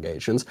Kavanaugh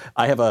allegations.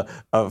 I have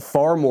a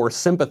far more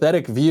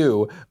sympathetic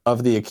view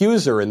of the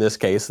accuser in this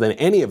case than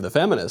any of the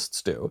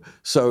feminists do.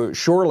 So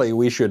surely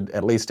we should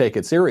at least take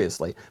it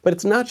seriously. But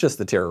it's not just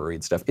the Tara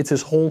Reade stuff. It's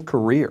his whole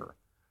career.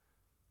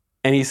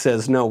 And he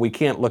says, no, we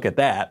can't look at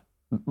that.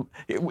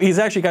 He's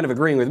actually kind of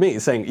agreeing with me.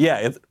 He's saying,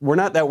 yeah, we're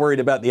not that worried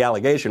about the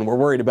allegation. We're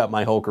worried about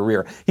my whole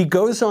career. He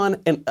goes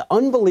on, and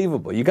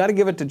unbelievable. You got to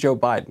give it to Joe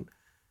Biden.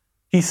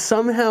 He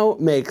somehow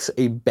makes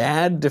a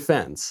bad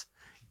defense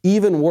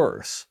even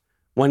worse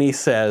when he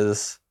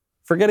says,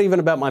 forget even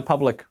about my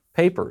public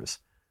papers.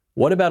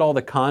 What about all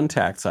the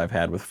contacts I've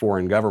had with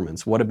foreign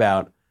governments? What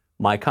about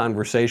my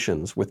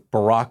conversations with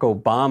Barack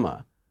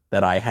Obama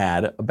that I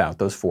had about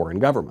those foreign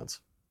governments?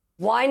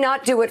 Why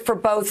not do it for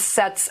both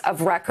sets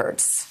of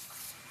records?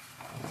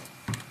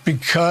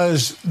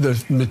 Because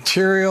the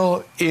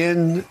material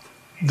in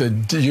the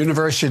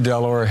University of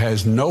Delaware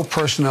has no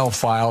personnel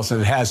files,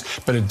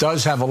 but it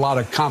does have a lot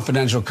of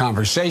confidential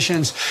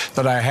conversations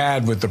that I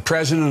had with the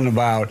president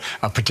about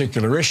a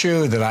particular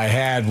issue, that I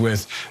had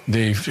with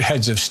the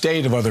heads of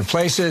state of other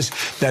places,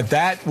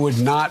 that would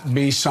not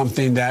be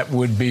something that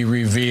would be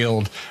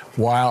revealed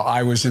while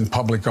I was in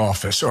public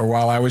office or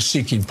while I was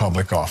seeking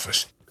public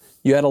office.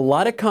 You had a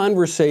lot of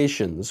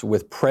conversations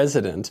with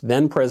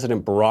then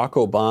President Barack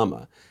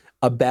Obama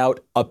about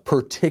a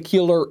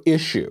particular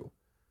issue.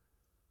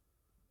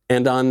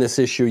 And on this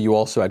issue, you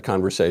also had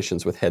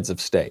conversations with heads of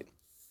state.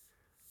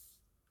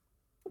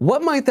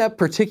 What might that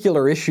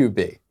particular issue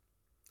be?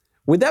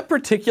 Would that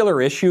particular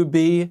issue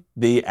be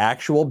the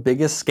actual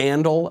biggest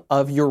scandal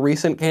of your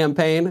recent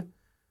campaign?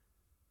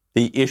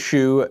 The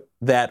issue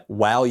that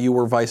while you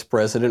were vice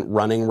president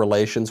running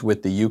relations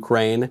with the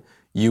Ukraine,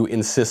 you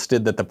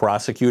insisted that the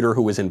prosecutor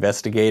who was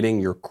investigating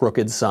your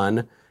crooked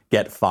son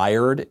get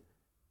fired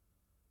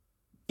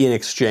in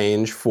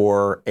exchange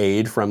for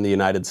aid from the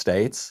United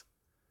States?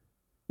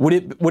 Would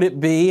it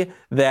be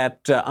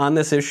that on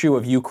this issue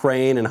of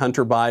Ukraine and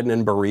Hunter Biden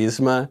and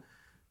Burisma,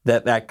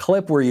 that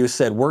clip where you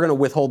said, we're going to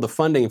withhold the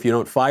funding if you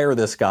don't fire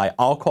this guy,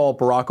 I'll call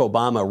Barack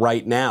Obama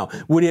right now?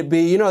 Would it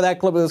be, that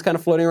clip that was kind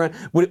of floating around,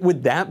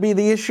 would that be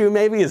the issue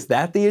maybe? Is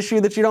that the issue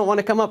that you don't want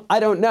to come up?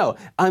 I don't know.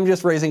 I'm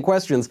just raising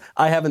questions.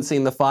 I haven't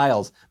seen the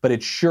files, but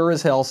it sure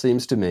as hell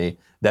seems to me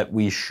that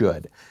we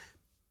should.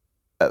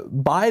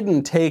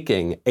 Biden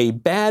taking a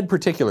bad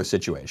particular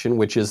situation,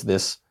 which is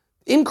this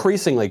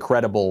increasingly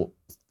credible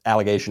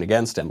allegation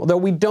against him, although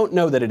we don't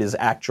know that it is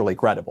actually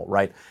credible,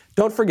 right?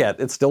 Don't forget,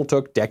 it still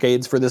took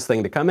decades for this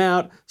thing to come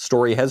out.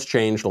 Story has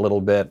changed a little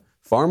bit.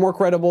 Far more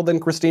credible than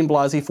Christine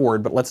Blasey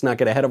Ford, but let's not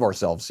get ahead of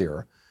ourselves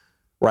here,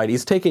 right?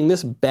 He's taking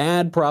this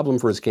bad problem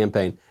for his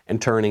campaign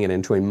and turning it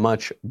into a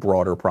much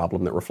broader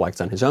problem that reflects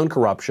on his own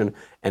corruption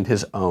and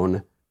his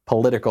own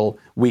political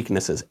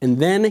weaknesses. And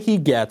then he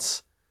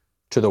gets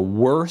to the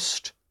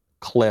worst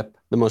clip,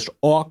 the most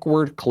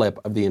awkward clip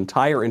of the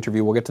entire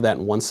interview. We'll get to that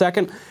in 1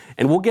 second.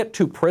 And we'll get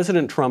to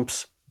President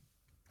Trump's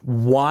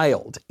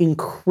wild,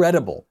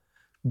 incredible,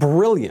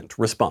 brilliant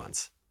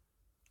response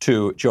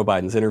to Joe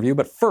Biden's interview.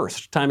 But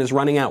first, time is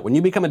running out. When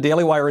you become a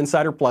Daily Wire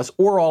Insider Plus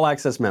or All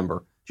Access member,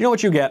 do you know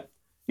what you get?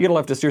 You get a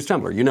Leftist Ears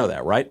tumbler. You know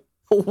that, right?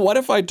 What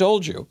if I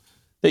told you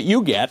that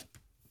you get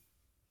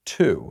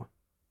 2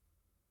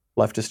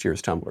 Leftist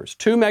Ears tumblers?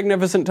 2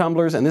 magnificent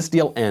tumblers, and this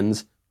deal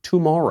ends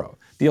tomorrow.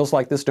 Deals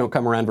like this don't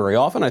come around very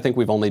often. I think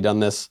we've only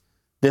done this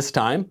this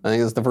time. I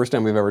think this is the first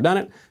time we've ever done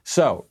it.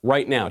 So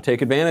right now,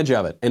 take advantage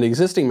of it. And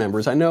existing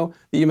members, I know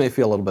that you may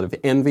feel a little bit of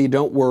envy.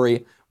 Don't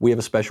worry. We have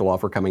a special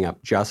offer coming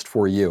up just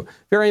for you.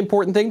 Very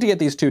important thing to get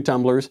these 2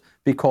 tumblers,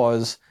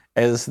 because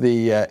as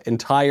the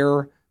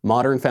entire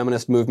modern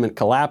feminist movement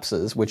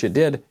collapses, which it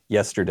did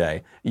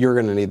yesterday, you're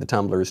going to need the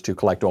tumblers to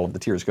collect all of the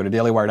tears. Go to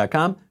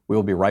dailywire.com. We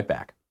will be right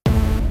back.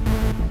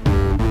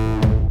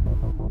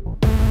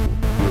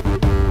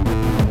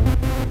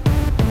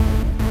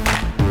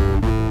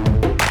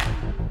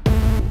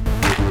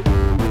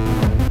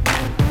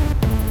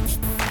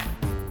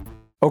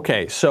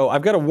 Okay, so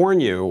I've got to warn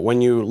you, when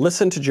you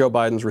listen to Joe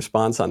Biden's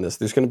response on this,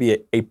 there's going to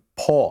be a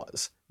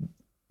pause.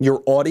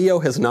 Your audio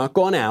has not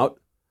gone out.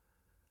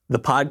 The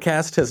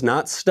podcast has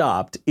not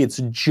stopped.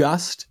 It's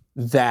just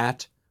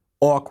that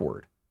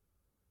awkward.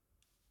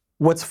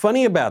 What's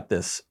funny about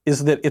this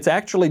is that it's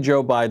actually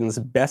Joe Biden's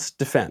best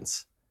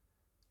defense,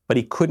 but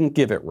he couldn't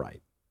give it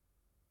right.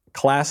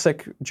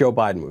 Classic Joe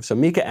Biden move. So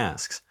Mika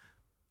asks,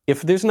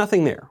 if there's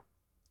nothing there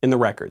in the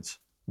records,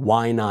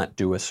 why not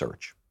do a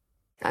search?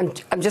 I'm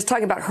just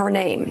talking about her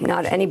name,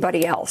 not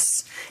anybody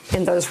else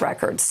in those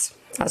records.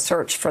 A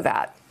search for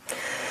that.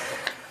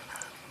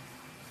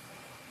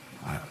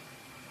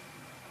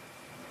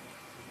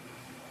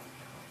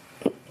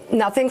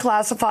 Nothing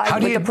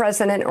classified with the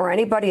president or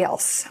anybody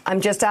else. I'm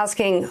just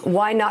asking,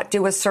 why not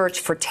do a search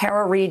for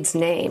Tara Reade's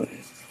name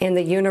in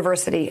the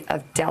University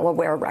of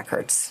Delaware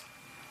records?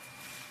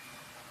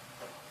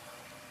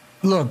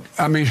 Look,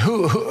 I mean,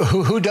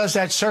 who does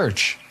that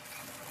search?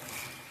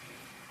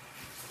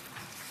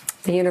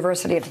 The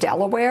University of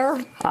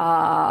Delaware.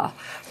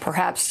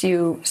 Perhaps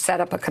you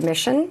set up a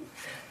commission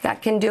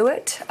that can do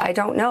it. I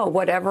don't know.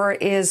 Whatever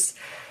is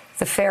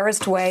the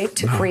fairest way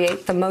to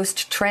create the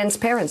most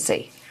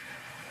transparency.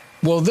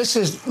 Well,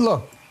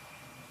 look,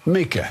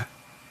 Mika,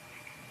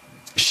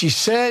 she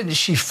said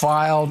she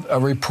filed a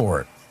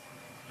report.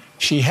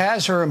 She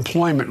has her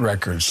employment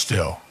records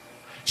still.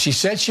 She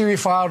said she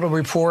refiled a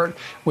report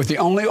with the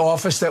only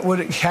office that would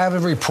have a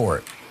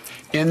report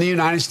in the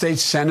United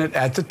States Senate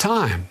at the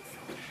time.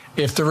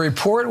 If the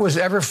report was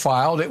ever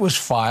filed, it was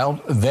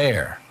filed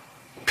there,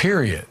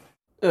 period.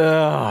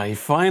 He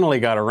finally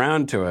got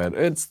around to it.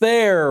 It's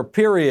there,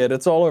 period.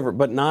 It's all over,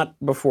 but not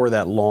before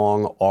that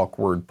long,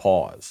 awkward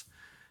pause.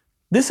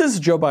 This is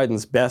Joe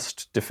Biden's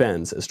best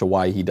defense as to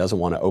why he doesn't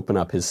want to open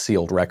up his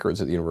sealed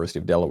records at the University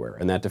of Delaware.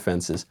 And that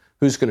defense is,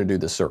 who's going to do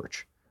the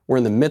search? We're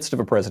in the midst of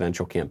a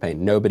presidential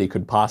campaign. Nobody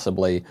could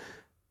possibly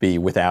be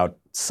without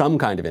some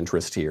kind of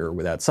interest here,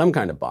 without some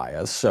kind of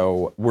bias.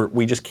 So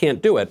we just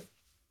can't do it,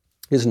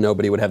 because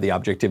nobody would have the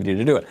objectivity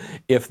to do it.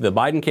 If the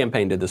Biden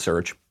campaign did the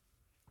search,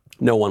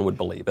 no one would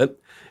believe it.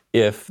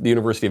 If the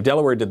University of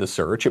Delaware did the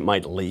search, it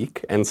might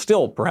leak, and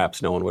still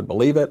perhaps no one would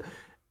believe it.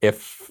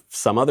 If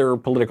some other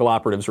political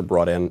operatives were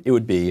brought in, it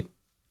would be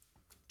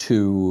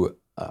too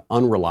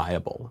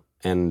unreliable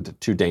and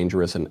too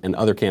dangerous, and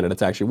other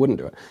candidates actually wouldn't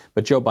do it.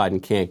 But Joe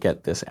Biden can't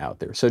get this out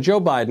there. So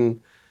Joe Biden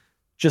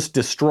just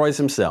destroys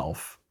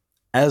himself,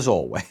 as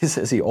always,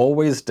 as he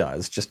always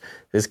does. Just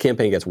his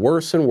campaign gets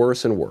worse and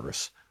worse and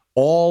worse,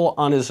 all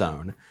on his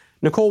own.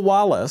 Nicole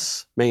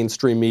Wallace,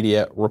 mainstream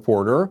media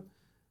reporter,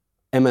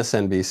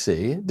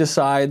 MSNBC,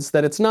 decides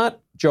that it's not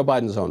Joe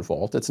Biden's own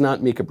fault. It's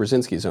not Mika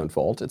Brzezinski's own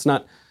fault. It's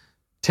not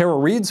Tara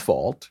Reade's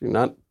fault. You're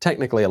not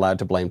technically allowed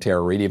to blame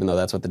Tara Reade, even though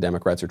that's what the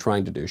Democrats are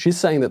trying to do. She's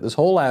saying that this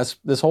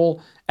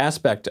whole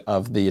aspect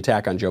of the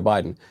attack on Joe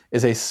Biden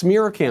is a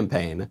smear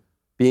campaign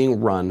being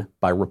run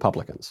by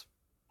Republicans.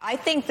 I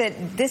think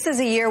that this is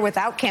a year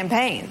without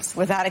campaigns,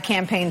 without a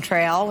campaign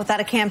trail, without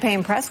a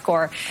campaign press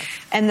corps.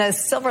 And the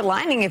silver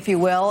lining, if you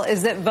will,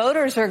 is that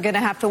voters are going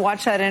to have to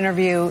watch that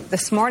interview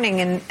this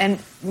morning and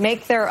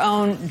make their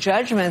own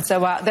judgments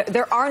about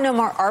there are no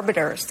more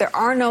arbiters. There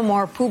are no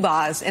more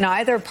poobahs in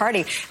either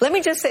party. Let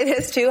me just say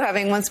this, too,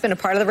 having once been a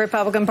part of the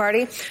Republican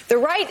Party. The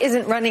right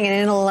isn't running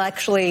an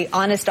intellectually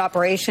honest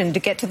operation to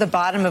get to the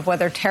bottom of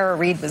whether Tara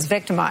Reade was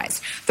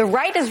victimized. The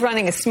right is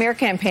running a smear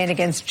campaign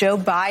against Joe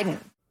Biden.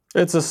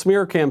 It's a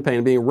smear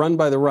campaign being run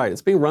by the right.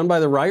 It's being run by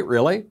the right,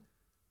 really?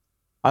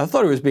 I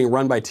thought it was being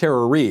run by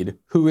Tara Reade,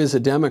 who is a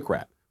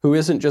Democrat, who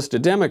isn't just a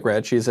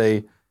Democrat. She's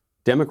a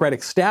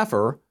Democratic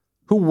staffer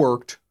who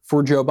worked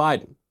for Joe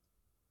Biden.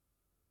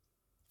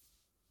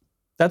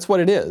 That's what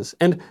it is.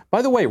 And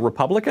by the way,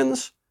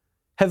 Republicans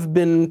have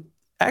been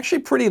actually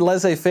pretty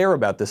laissez-faire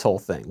about this whole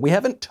thing. We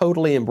haven't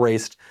totally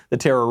embraced the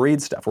Tara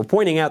Reade stuff. We're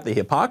pointing out the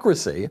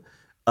hypocrisy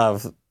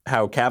of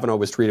how Kavanaugh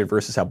was treated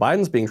versus how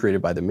Biden's being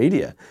treated by the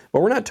media.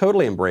 But we're not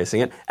totally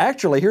embracing it.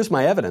 Actually, here's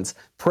my evidence.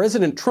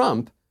 President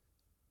Trump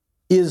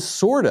is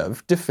sort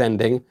of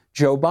defending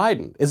Joe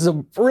Biden. This is a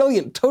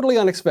brilliant, totally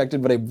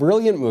unexpected, but a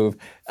brilliant move.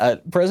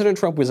 President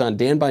Trump was on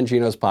Dan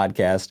Bongino's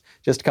podcast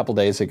just a couple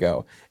days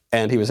ago,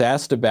 and he was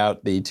asked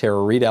about the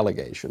Tara Reade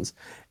allegations.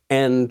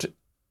 And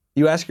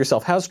you ask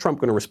yourself, how's Trump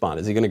going to respond?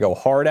 Is he going to go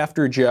hard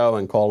after Joe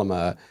and call him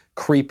a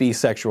creepy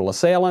sexual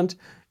assailant?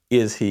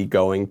 Is he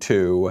going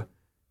to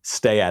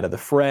stay out of the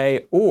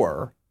fray?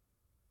 Or,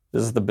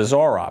 this is the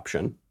bizarre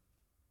option,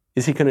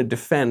 is he going to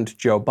defend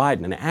Joe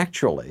Biden and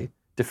actually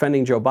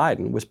defending Joe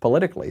Biden was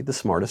politically the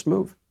smartest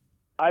move.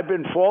 I've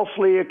been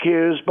falsely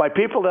accused by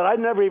people that I've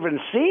never even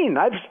seen.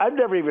 I've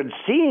never even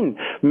seen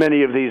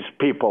many of these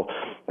people.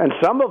 And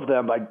some of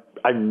them,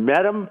 I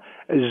met them,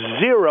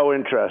 zero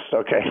interest,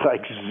 okay,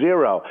 like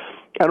zero.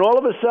 And all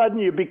of a sudden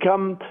you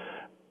become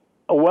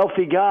a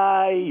wealthy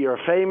guy, you're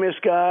a famous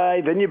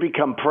guy, then you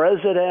become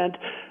president,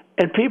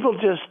 and people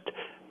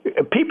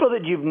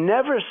that you've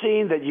never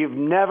seen, that you've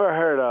never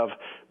heard of,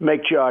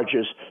 make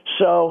charges.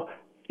 So,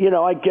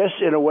 I guess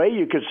in a way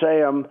you could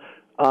say I'm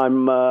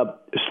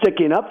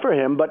sticking up for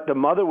him, but the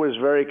mother was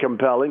very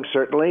compelling,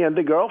 certainly, and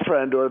the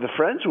girlfriend or the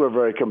friends were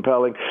very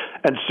compelling,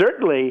 and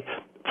certainly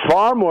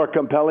far more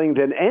compelling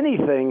than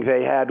anything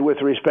they had with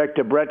respect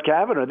to Brett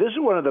Kavanaugh. This is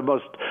one of the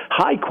most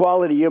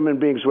high-quality human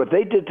beings. What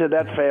they did to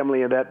that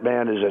family and that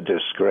man is a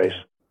disgrace.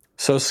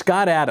 So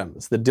Scott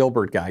Adams, the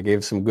Dilbert guy,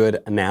 gave some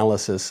good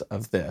analysis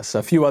of this.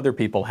 A few other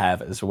people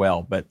have as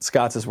well, but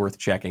Scott's is worth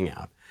checking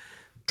out.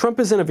 Trump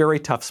is in a very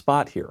tough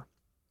spot here,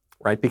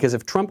 right? Because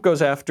if Trump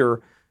goes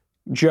after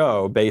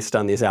Joe based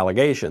on these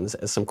allegations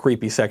as some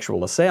creepy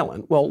sexual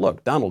assailant, well,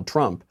 look, Donald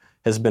Trump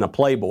has been a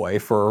playboy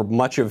for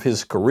much of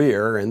his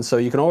career, and so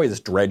you can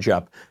always dredge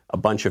up a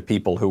bunch of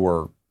people who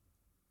were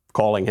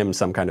calling him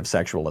some kind of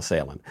sexual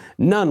assailant.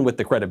 None with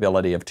the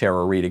credibility of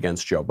Tara Reade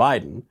against Joe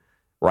Biden,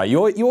 right? You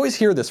always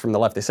hear this from the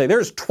left. They say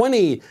there's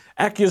 20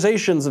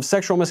 accusations of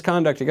sexual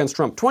misconduct against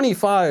Trump,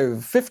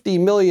 25, 50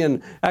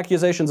 million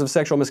accusations of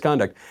sexual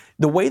misconduct.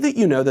 The way that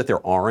you know that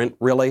there aren't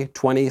really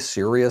 20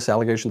 serious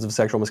allegations of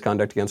sexual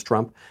misconduct against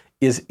Trump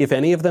is if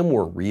any of them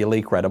were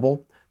really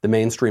credible, the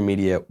mainstream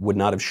media would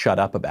not have shut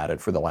up about it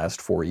for the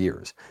last 4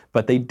 years.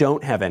 But they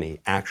don't have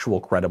any actual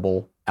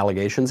credible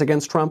allegations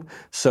against Trump,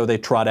 so they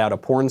trot out a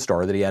porn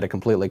star that he had a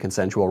completely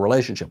consensual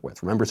relationship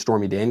with. Remember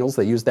Stormy Daniels?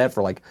 They used that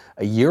for like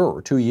a year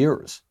or 2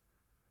 years.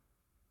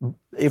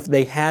 If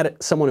they had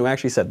someone who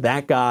actually said,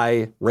 that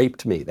guy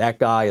raped me, that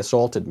guy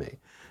assaulted me,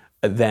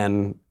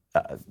 then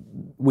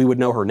we would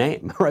know her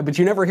name, right? But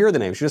you never hear the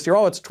name. You just hear,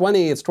 it's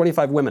 20, it's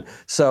 25 women.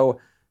 So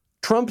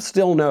Trump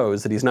still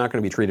knows that he's not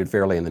going to be treated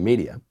fairly in the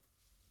media.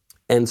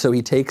 And so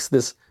he takes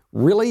this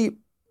really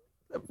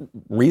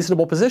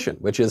reasonable position,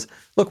 which is,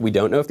 look, we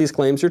don't know if these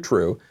claims are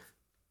true.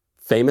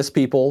 Famous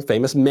people,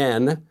 famous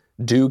men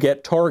do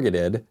get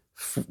targeted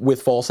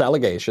with false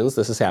allegations.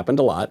 This has happened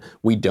a lot.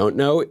 We don't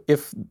know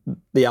if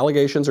the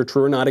allegations are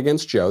true or not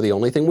against Joe. The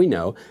only thing we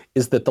know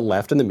is that the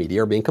left and the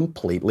media are being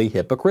completely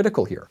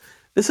hypocritical here.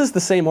 This is the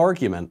same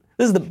argument.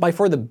 This is by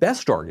far the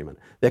best argument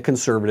that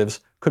conservatives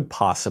could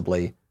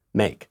possibly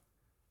make.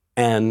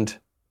 And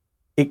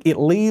it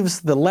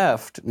leaves the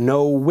left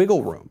no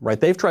wiggle room, right?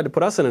 They've tried to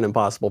put us in an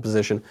impossible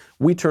position.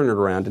 We turn it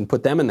around and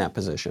put them in that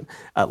position.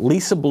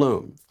 Lisa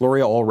Bloom,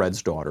 Gloria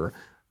Allred's daughter,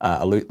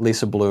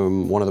 Lisa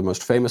Bloom, one of the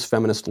most famous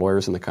feminist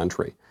lawyers in the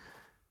country,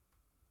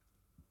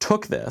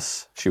 took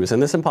this. She was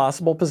in this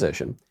impossible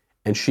position,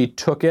 and she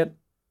took it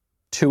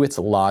to its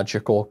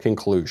logical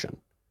conclusion.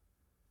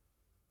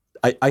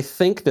 I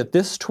think that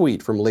this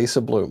tweet from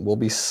Lisa Bloom will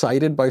be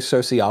cited by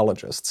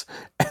sociologists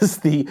as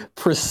the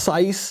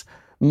precise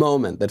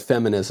moment that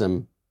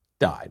feminism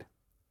died.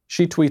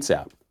 She tweets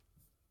out,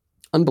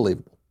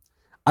 unbelievable.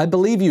 I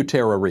believe you,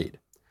 Tara Reade.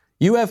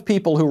 You have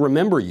people who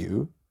remember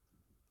you,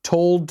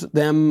 told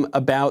them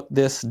about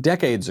this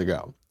decades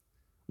ago.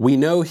 We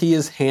know he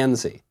is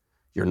handsy.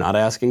 You're not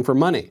asking for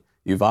money.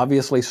 You've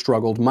obviously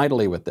struggled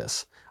mightily with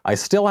this. I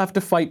still have to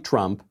fight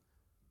Trump,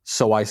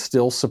 so I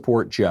still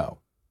support Joe.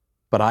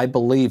 But I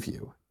believe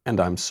you,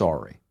 and I'm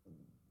sorry.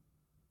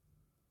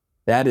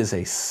 That is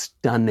a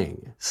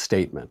stunning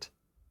statement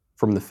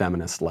from the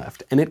feminist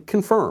left. And it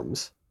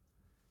confirms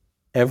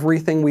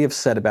everything we have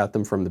said about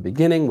them from the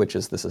beginning, which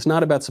is this is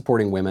not about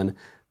supporting women.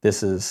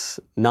 This is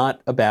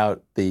not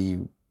about the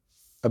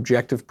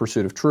objective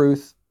pursuit of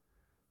truth.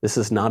 This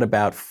is not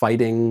about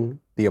fighting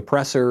the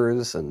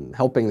oppressors and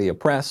helping the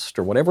oppressed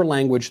or whatever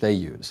language they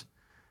use.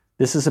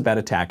 This is about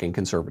attacking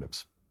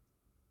conservatives.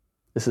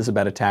 This is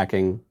about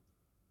attacking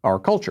our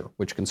culture,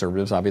 which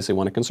conservatives obviously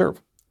want to conserve.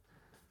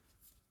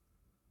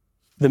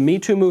 The Me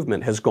Too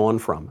movement has gone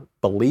from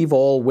believe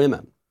all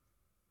women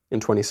in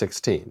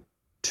 2016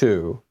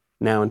 to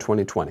now in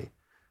 2020,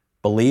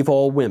 believe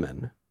all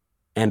women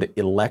and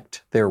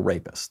elect their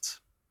rapists.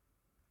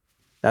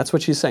 That's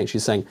what she's saying.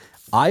 She's saying,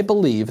 I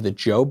believe that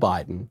Joe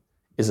Biden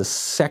is a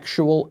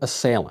sexual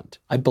assailant.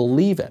 I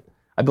believe it.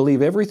 I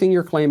believe everything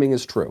you're claiming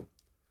is true.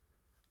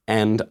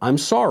 And I'm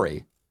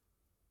sorry,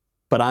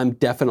 but I'm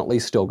definitely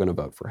still going to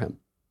vote for him.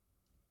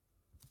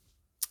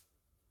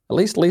 At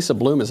least Lisa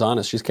Bloom is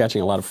honest. She's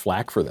catching a lot of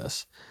flack for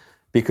this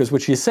because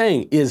what she's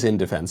saying is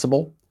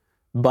indefensible,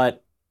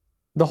 but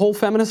the whole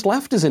feminist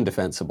left is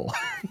indefensible.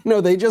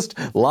 They just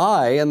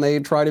lie and they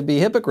try to be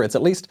hypocrites.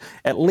 At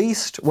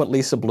least what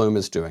Lisa Bloom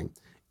is doing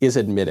is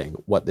admitting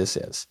what this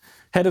is.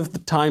 Head of the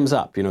Time's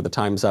Up, the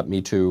Time's Up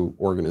Me Too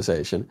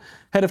organization,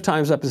 head of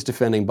Time's Up is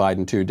defending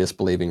Biden too,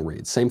 disbelieving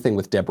Reade. Same thing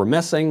with Deborah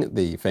Messing,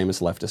 the famous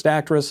leftist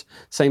actress.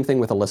 Same thing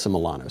with Alyssa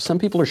Milano. Some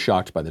people are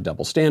shocked by the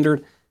double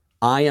standard.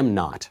 I am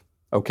not.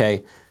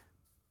 Okay?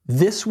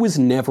 This was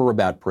never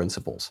about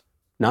principles.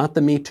 not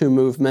the Me Too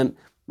movement,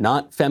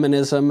 not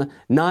feminism,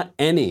 not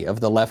any of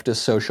the leftist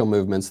social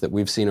movements that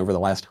we've seen over the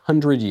last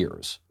 100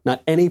 years,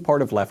 not any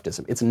part of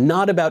leftism. It's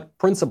not about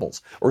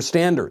principles or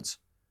standards.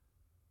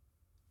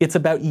 It's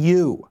about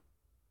you.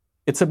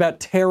 It's about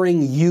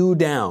tearing you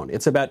down.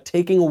 It's about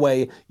taking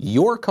away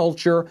your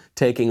culture,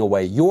 taking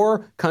away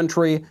your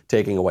country,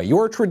 taking away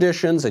your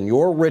traditions and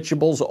your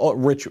rituals,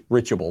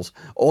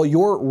 all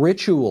your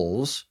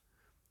rituals,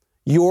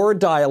 your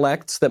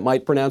dialects that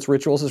might pronounce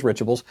rituals as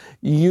rituals,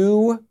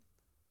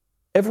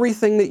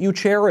 everything that you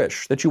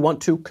cherish, that you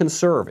want to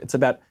conserve. It's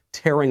about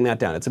tearing that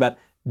down. It's about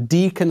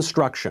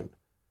deconstruction,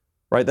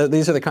 right?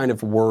 These are the kind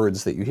of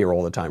words that you hear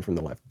all the time from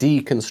the left.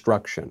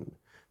 Deconstruction.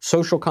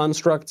 Social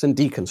constructs and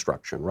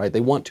deconstruction, right?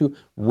 They want to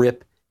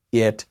rip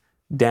it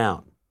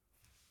down.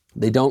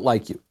 They don't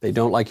like you. They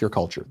don't like your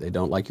culture. They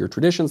don't like your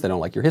traditions. They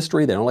don't like your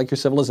history. They don't like your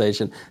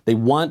civilization. They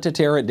want to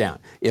tear it down.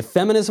 If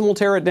feminism will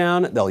tear it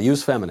down, they'll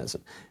use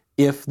feminism.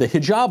 If the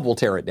hijab will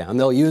tear it down,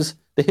 they'll use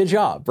the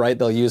hijab, right?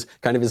 They'll use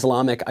kind of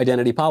Islamic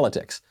identity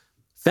politics.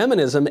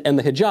 Feminism and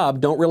the hijab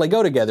don't really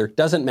go together.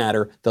 Doesn't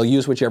matter. They'll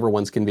use whichever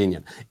one's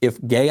convenient.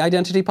 If gay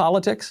identity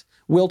politics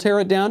will tear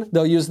it down,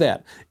 they'll use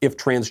that. If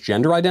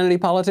transgender identity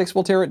politics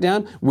will tear it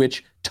down,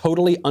 which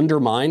totally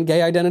undermine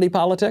gay identity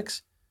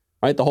politics,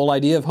 right? The whole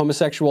idea of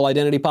homosexual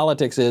identity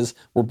politics is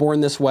we're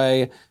born this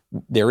way.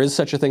 There is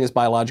such a thing as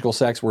biological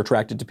sex. We're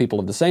attracted to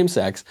people of the same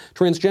sex.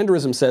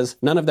 Transgenderism says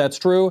none of that's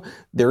true.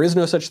 There is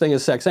no such thing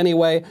as sex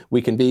anyway.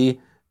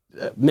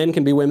 Men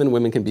can be women,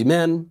 women can be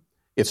men.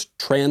 It's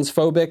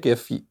transphobic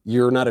if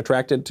you're not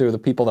attracted to the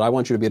people that I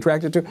want you to be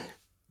attracted to.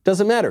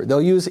 Doesn't matter.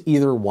 They'll use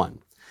either one.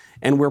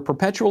 And we're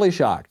perpetually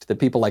shocked that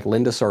people like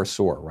Linda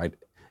Sarsour, right,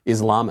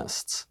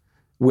 Islamists,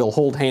 will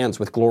hold hands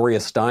with Gloria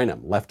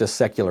Steinem, leftist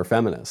secular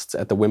feminists,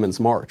 at the Women's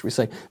March. We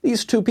say,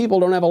 these two people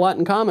don't have a lot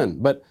in common,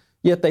 but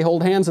yet they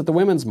hold hands at the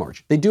Women's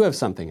March. They do have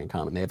something in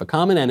common. They have a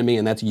common enemy,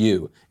 and that's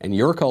you and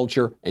your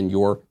culture and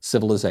your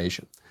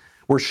civilization.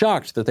 We're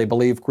shocked that they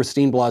believe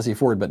Christine Blasey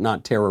Ford, but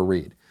not Tara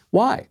Reade.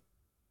 Why?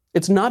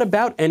 It's not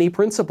about any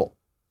principle,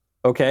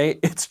 okay?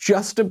 It's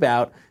just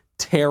about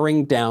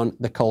tearing down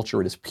the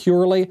culture. It is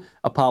purely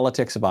a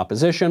politics of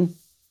opposition.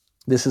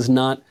 This is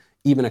not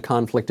even a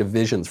conflict of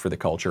visions for the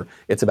culture.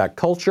 It's about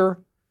culture,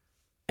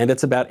 and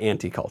it's about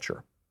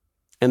anti-culture.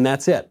 And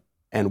that's it.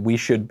 And we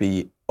should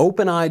be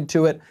open-eyed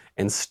to it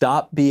and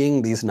stop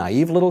being these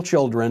naive little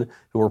children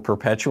who are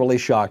perpetually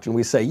shocked. And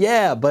we say,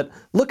 yeah, but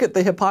look at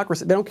the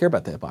hypocrisy. They don't care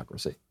about the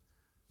hypocrisy.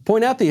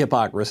 Point out the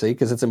hypocrisy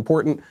because it's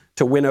important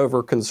to win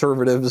over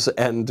conservatives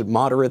and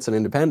moderates and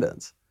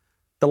independents.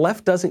 The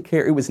left doesn't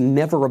care. It was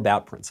never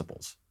about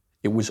principles.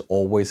 It was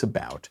always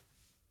about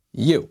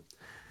you.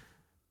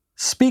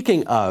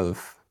 Speaking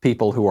of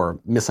people who are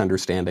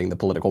misunderstanding the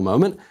political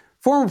moment,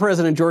 former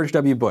President George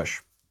W.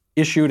 Bush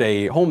issued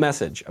a whole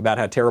message about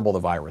how terrible the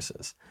virus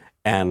is.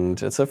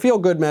 And it's a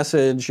feel-good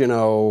message,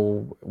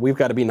 we've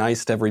got to be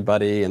nice to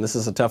everybody, and this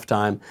is a tough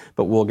time,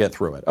 but we'll get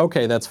through it.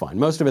 Okay, that's fine.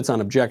 Most of it's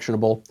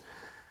unobjectionable.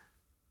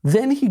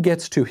 Then he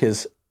gets to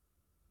his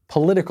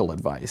political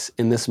advice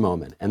in this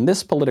moment, and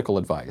this political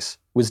advice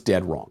was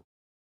dead wrong.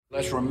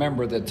 Let's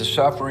remember that the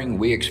suffering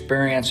we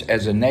experience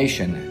as a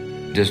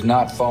nation does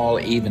not fall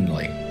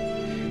evenly.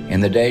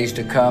 In the days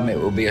to come, it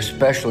will be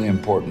especially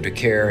important to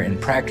care in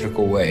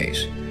practical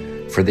ways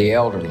for the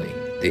elderly,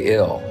 the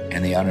ill,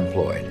 and the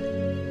unemployed.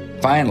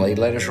 Finally,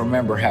 let us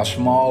remember how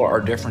small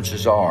our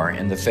differences are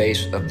in the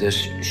face of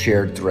this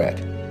shared threat.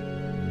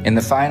 In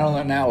the final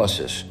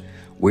analysis,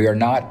 we are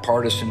not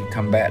partisan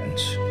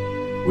combatants.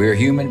 We are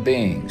human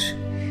beings,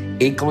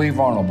 equally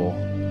vulnerable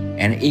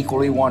and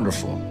equally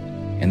wonderful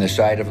in the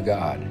sight of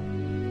God.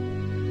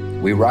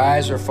 We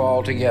rise or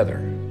fall together,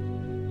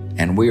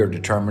 and we are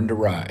determined to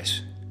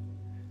rise.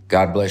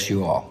 God bless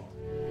you all.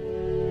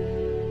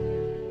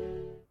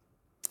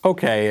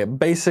 Okay,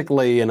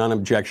 basically an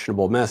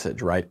unobjectionable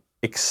message, right?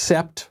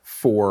 Except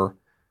for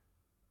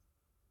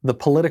the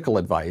political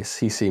advice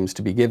he seems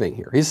to be giving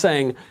here. He's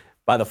saying,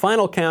 by the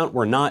final count,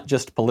 we're not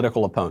just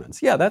political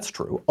opponents. Yeah, that's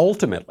true.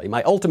 Ultimately,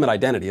 my ultimate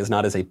identity is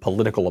not as a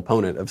political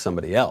opponent of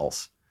somebody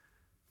else.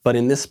 But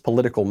in this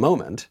political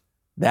moment,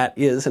 that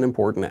is an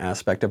important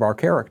aspect of our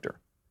character.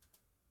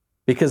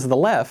 Because the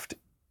left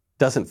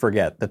doesn't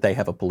forget that they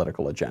have a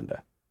political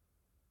agenda.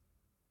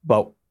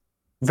 But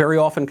very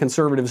often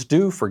conservatives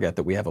do forget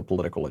that we have a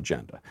political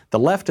agenda. The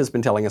left has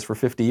been telling us for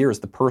 50 years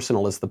the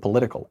personal is the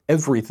political.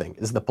 Everything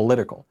is the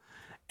political.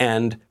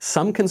 And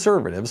some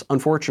conservatives,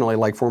 unfortunately,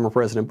 like former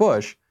President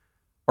Bush,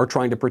 are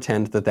trying to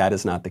pretend that that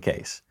is not the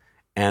case.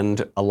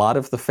 And a lot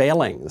of the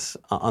failings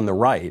on the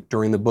right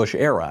during the Bush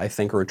era, I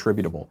think, are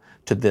attributable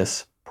to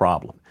this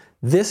problem.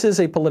 This is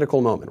a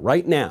political moment.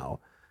 Right now,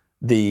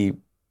 the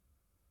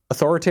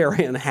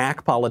authoritarian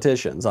hack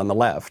politicians on the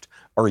left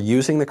are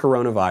using the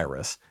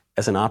coronavirus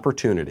as an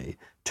opportunity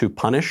to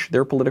punish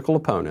their political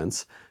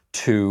opponents,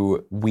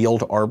 to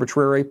wield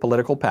arbitrary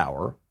political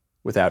power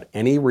without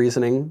any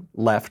reasoning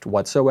left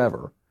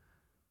whatsoever,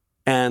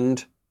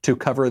 and to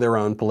cover their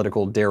own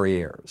political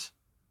derrieres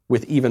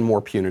with even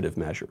more punitive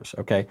measures,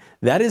 okay?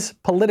 That is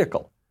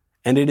political.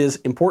 And it is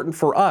important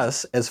for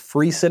us as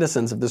free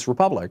citizens of this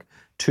republic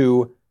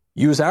to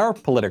use our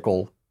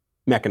political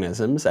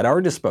mechanisms at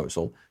our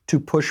disposal to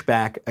push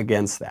back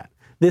against that.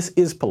 This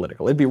is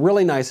political. It'd be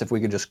really nice if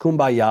we could just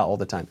kumbaya all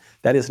the time.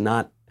 That is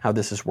not how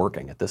this is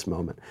working at this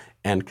moment.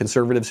 And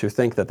conservatives who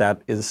think that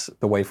that is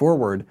the way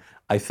forward,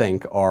 I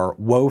think, are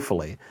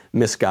woefully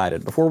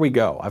misguided. Before we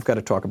go, I've got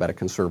to talk about a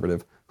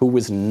conservative who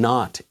was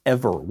not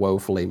ever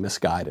woefully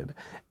misguided.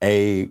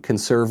 A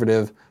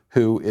conservative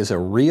who is a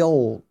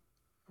real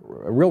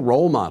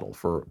role model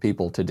for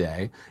people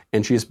today.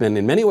 And she's been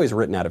in many ways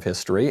written out of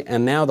history.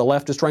 And now the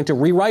left is trying to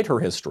rewrite her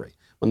history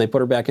when they put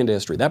her back into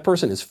history. That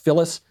person is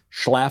Phyllis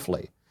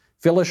Schlafly.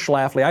 Phyllis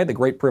Schlafly, I had the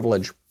great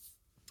privilege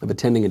of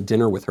attending a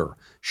dinner with her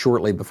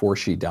shortly before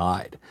she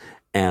died.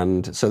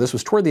 And so this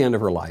was toward the end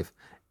of her life.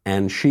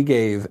 And she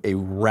gave a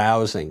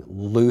rousing,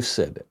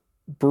 lucid,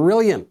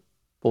 brilliant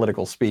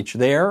political speech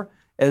there,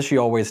 as she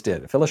always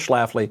did. Phyllis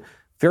Schlafly,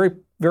 very,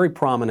 very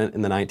prominent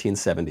in the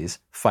 1970s,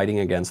 fighting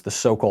against the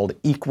so-called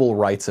Equal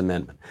Rights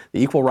Amendment.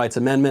 The Equal Rights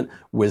Amendment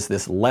was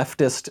this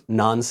leftist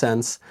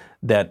nonsense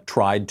that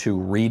tried to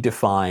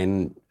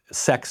redefine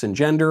sex and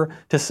gender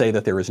to say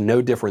that there is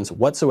no difference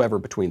whatsoever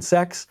between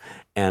sex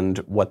and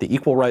what the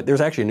equal right.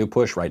 There's actually a new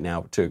push right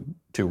now to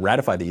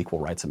ratify the Equal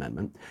Rights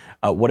Amendment.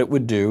 What it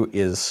would do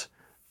is,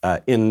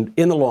 in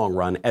the long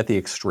run, at the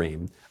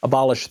extreme,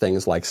 abolish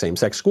things like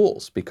same-sex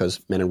schools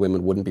because men and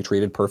women wouldn't be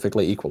treated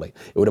perfectly equally.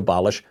 It would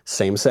abolish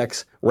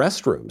same-sex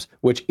restrooms,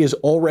 which is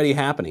already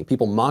happening.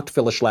 People mocked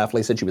Phyllis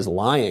Schlafly, said she was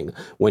lying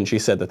when she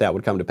said that that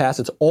would come to pass.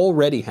 It's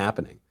already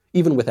happening,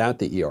 even without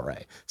the ERA.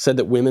 Said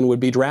that women would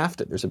be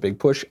drafted. There's a big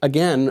push,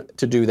 again,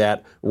 to do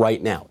that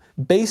right now.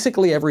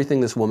 Basically everything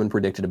this woman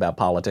predicted about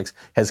politics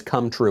has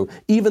come true,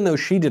 even though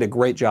she did a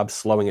great job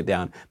slowing it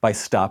down by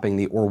stopping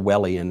the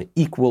Orwellian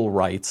Equal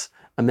Rights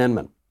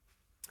Amendment.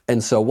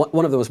 And so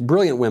one of the most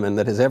brilliant women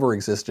that has ever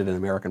existed in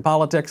American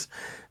politics.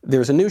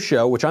 There's a new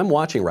show, which I'm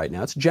watching right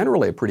now. It's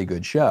generally a pretty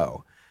good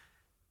show.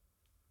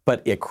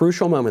 But at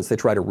crucial moments, they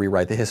try to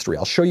rewrite the history.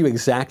 I'll show you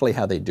exactly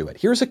how they do it.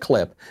 Here's a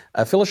clip.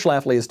 Phyllis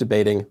Schlafly is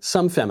debating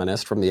some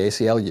feminist from the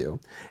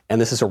ACLU. And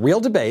this is a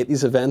real debate.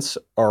 These events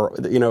are,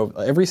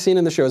 every scene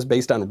in the show is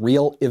based on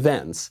real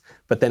events,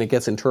 but then it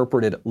gets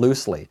interpreted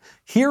loosely.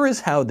 Here is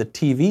how the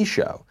TV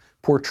show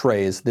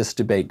portrays this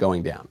debate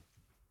going down.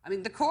 I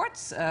mean, the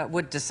courts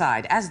would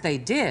decide, as they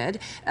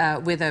did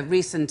with a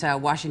recent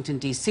Washington,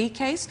 D.C.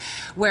 case,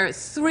 where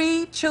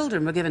 3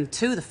 children were given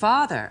to the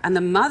father, and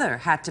the mother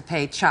had to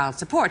pay child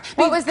support.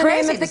 What was the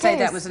name of the case? Say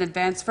that case? was an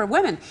advance for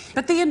women.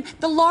 But the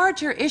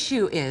larger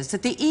issue is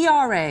that the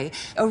ERA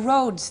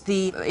erodes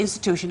the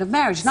institution of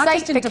marriage, not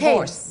just in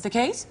divorce. The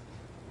case?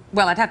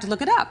 Well, I'd have to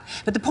look it up.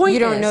 But the point is... You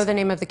don't know the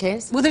name of the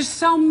case? Well, there's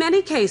so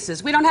many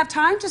cases. We don't have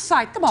time to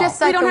cite them all. Just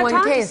cite the one case. We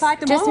don't have time to cite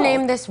them all. Just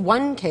name this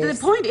one case.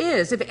 The point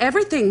is, if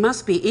everything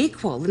must be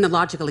equal, then the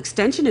logical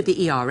extension of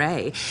the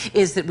ERA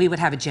is that we would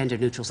have a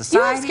gender-neutral society.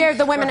 You have scared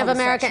the women of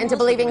America into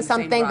believing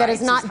something that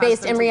is not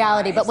based in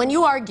reality. But when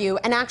you argue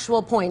an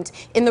actual point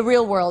in the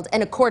real world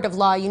in a court of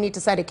law, you need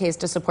to cite a case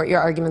to support your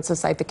argument, so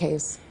cite the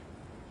case.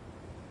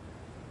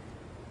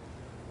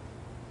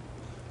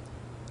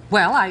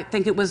 Well, I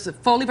think it was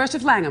Foley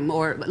versus Langham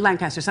or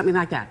Lancaster, something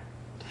like that.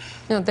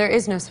 No, there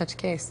is no such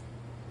case.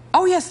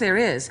 Oh, yes, there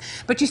is.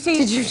 But you see...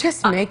 Did you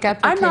just make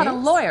up the case? I'm not a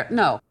lawyer,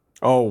 no.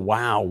 Oh,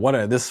 wow.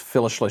 This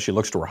Phyllis Schlafly, she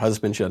looks to her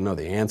husband. She doesn't know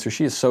the answer.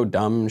 She is so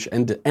dumb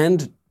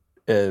and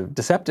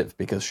deceptive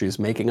because she's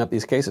making up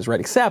these cases, right?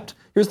 Except,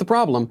 here's the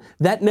problem.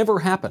 That never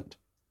happened.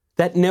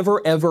 That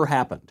never, ever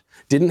happened.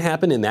 Didn't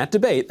happen in that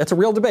debate. That's a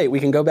real debate. We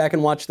can go back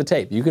and watch the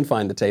tape. You can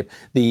find the tape.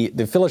 The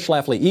Phyllis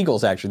Schlafly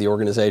Eagles, actually, the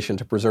organization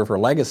to preserve her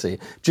legacy,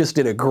 just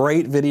did a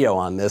great video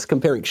on this,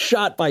 comparing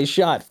shot by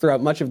shot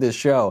throughout much of this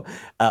show,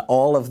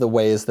 all of the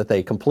ways that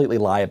they completely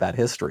lie about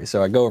history.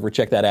 So I go over,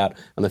 check that out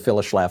on the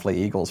Phyllis Schlafly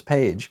Eagles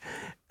page.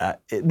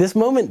 This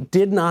moment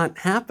did not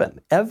happen,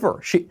 ever.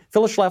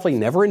 Phyllis Schlafly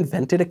never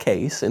invented a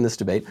case in this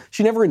debate.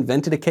 She never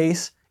invented a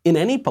case in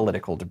any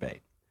political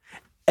debate.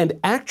 And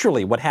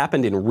actually, what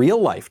happened in real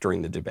life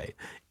during the debate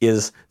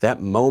is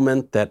that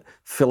moment that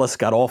Phyllis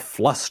got all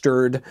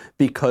flustered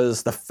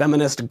because the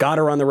feminist got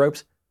her on the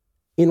ropes.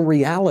 In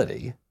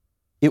reality,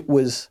 it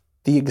was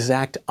the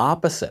exact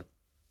opposite.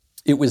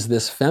 It was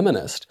this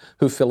feminist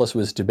who Phyllis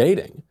was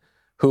debating,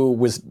 who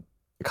was,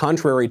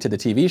 contrary to the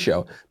TV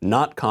show,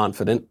 not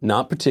confident,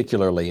 not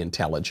particularly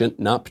intelligent,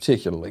 not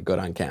particularly good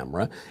on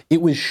camera.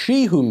 It was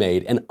she who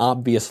made an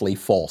obviously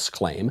false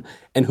claim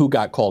and who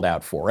got called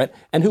out for it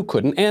and who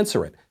couldn't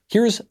answer it.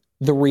 Here's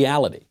the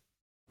reality.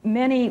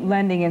 Many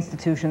lending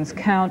institutions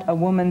count a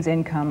woman's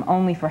income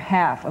only for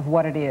half of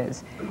what it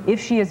is if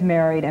she is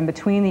married and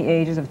between the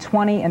ages of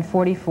 20 and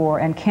 44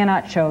 and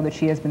cannot show that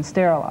she has been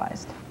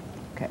sterilized.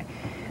 Okay.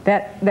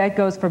 That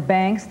goes for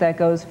banks, that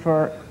goes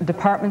for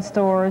department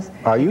stores.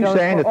 Are you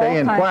saying that they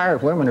inquire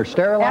if women are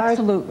sterilized?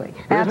 Absolutely.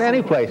 There isn't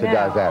any place that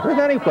does that. There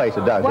isn't any place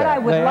that does that. I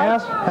would they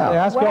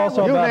ask you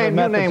also about the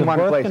methods of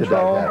birth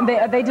control.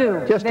 They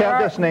do. Just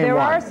name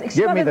one.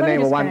 Give me the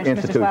name of one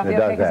institution that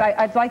does that.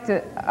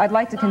 I'd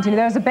like to continue.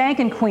 There's a bank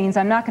in Queens.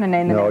 I'm not going to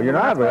name the name. No, you're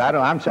not. I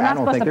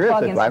don't think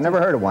there is. I've never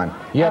heard of one.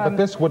 Yeah, but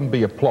this wouldn't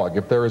be a plug.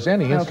 If there is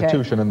any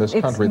institution in this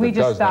country that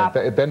does that,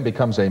 it then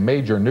becomes a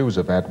major news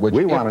event, which,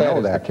 if that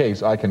is the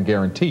case, I can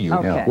guarantee you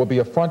will be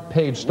a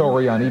front-page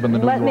story on even the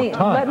New York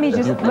Times.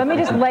 Let me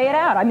just lay it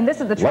out. I mean,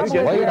 this is the trouble.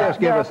 Let me just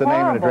give us the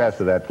name and address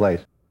of that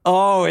place.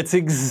 Oh, it's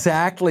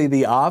exactly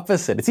the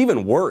opposite. It's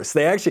even worse.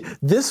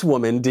 This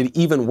woman did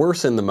even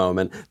worse in the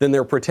moment than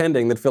they're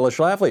pretending that Phyllis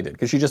Schlafly did,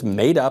 because she just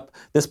made up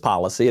this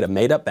policy at a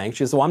made-up bank.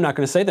 She said, well, I'm not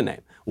going to say the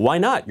name. Why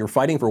not? You're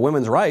fighting for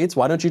women's rights.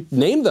 Why don't you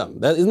name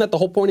them? Isn't that the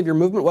whole point of your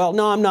movement? Well,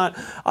 no, I'm not.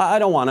 I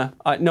don't want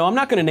to. No, I'm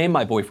not going to name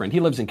my boyfriend.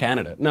 He lives in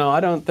Canada. No, I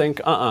don't think,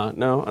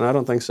 no, and I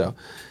don't think so.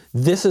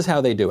 This is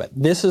how they do it.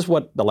 This is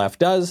what the left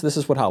does. This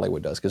is what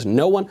Hollywood does. Because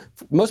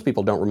most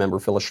people don't remember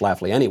Phyllis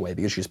Schlafly anyway,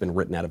 because she's been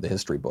written out of the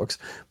history books.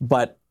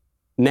 But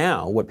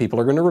now what people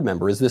are going to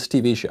remember is this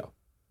TV show.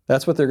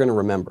 That's what they're going to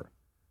remember.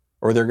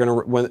 Or how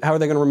are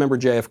they going to remember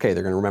JFK?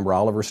 They're going to remember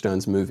Oliver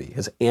Stone's movie,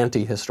 his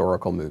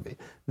anti-historical movie.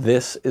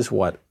 This is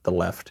what the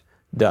left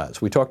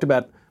does. We talked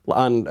about,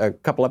 on a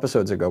couple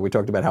episodes ago, we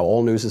talked about how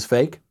all news is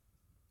fake.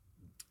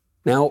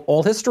 Now,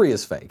 all history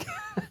is fake.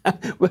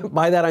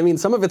 By that, I mean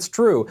some of it's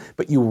true,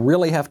 but you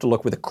really have to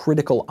look with a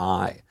critical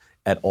eye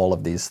at all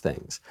of these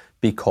things,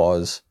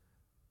 because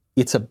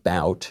it's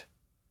about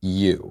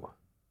you,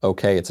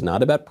 okay? It's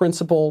not about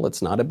principle.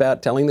 It's not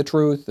about telling the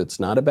truth. It's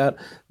not about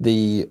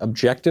the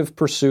objective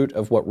pursuit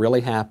of what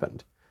really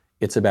happened.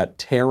 It's about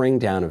tearing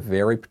down a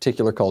very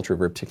particular culture, a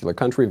very particular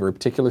country, a very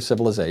particular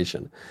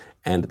civilization,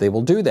 and they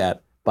will do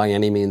that by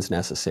any means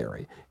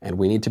necessary. And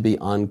we need to be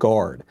on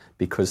guard,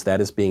 because that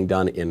is being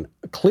done in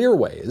clear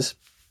ways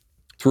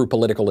through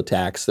political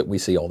attacks that we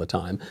see all the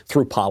time,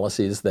 through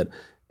policies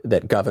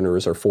that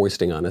governors are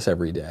foisting on us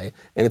every day.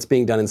 And it's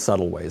being done in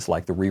subtle ways,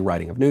 like the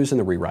rewriting of news and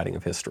the rewriting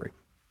of history.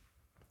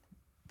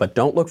 But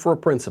don't look for a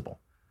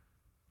principle.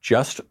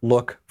 Just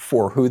look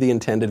for who the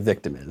intended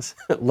victim is.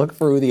 Look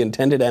for who the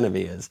intended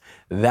enemy is.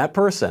 That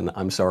person,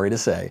 I'm sorry to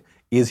say,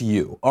 is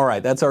you. All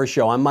right, that's our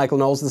show. I'm Michael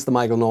Knowles. This is The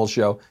Michael Knowles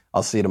Show.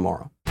 I'll see you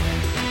tomorrow.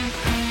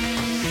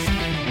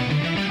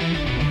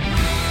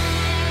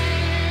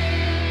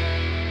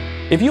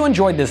 If you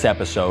enjoyed this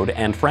episode,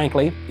 and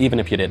frankly, even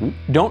if you didn't,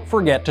 don't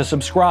forget to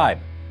subscribe.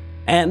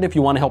 And if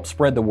you want to help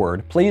spread the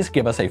word, please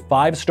give us a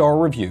 5-star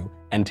review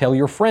and tell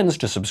your friends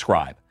to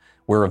subscribe.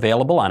 We're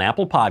available on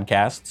Apple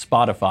Podcasts,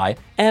 Spotify,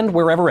 and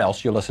wherever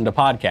else you listen to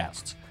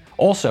podcasts.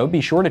 Also,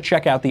 be sure to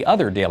check out the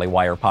other Daily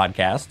Wire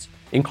podcasts,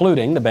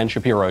 including The Ben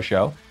Shapiro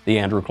Show, The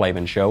Andrew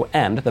Klavan Show,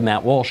 and The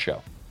Matt Walsh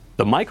Show.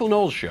 The Michael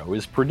Knowles Show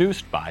is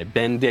produced by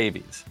Ben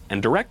Davies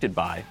and directed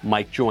by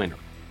Mike Joyner.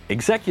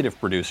 Executive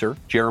producer,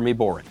 Jeremy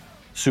Boring.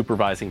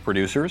 Supervising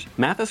producers,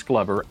 Mathis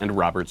Glover and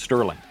Robert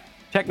Sterling.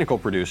 Technical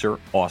producer,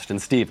 Austin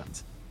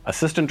Stevens.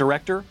 Assistant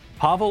director,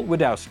 Pavel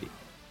Wadowski.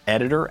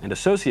 Editor and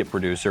associate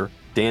producer,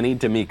 Danny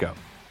D'Amico.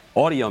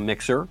 Audio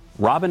mixer,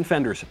 Robin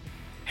Fenderson.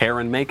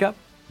 Hair and makeup,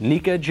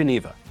 Nika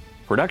Geneva.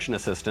 Production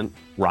assistant,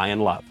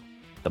 Ryan Love.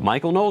 The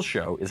Michael Knowles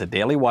Show is a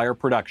Daily Wire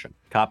production.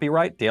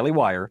 Copyright Daily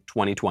Wire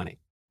 2020.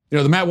 You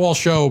know, the Matt Walsh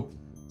Show,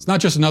 it's not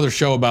just another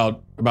show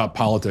about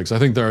politics. I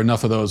think there are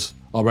enough of those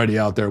already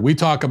out there. We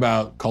talk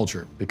about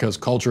culture, because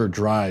culture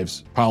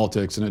drives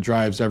politics and it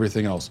drives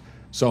everything else.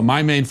 So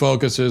my main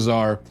focuses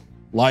are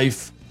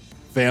life,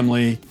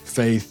 family,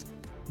 faith.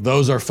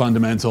 Those are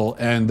fundamental,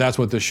 and that's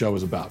what this show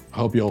is about. I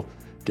hope you'll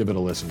give it a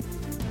listen.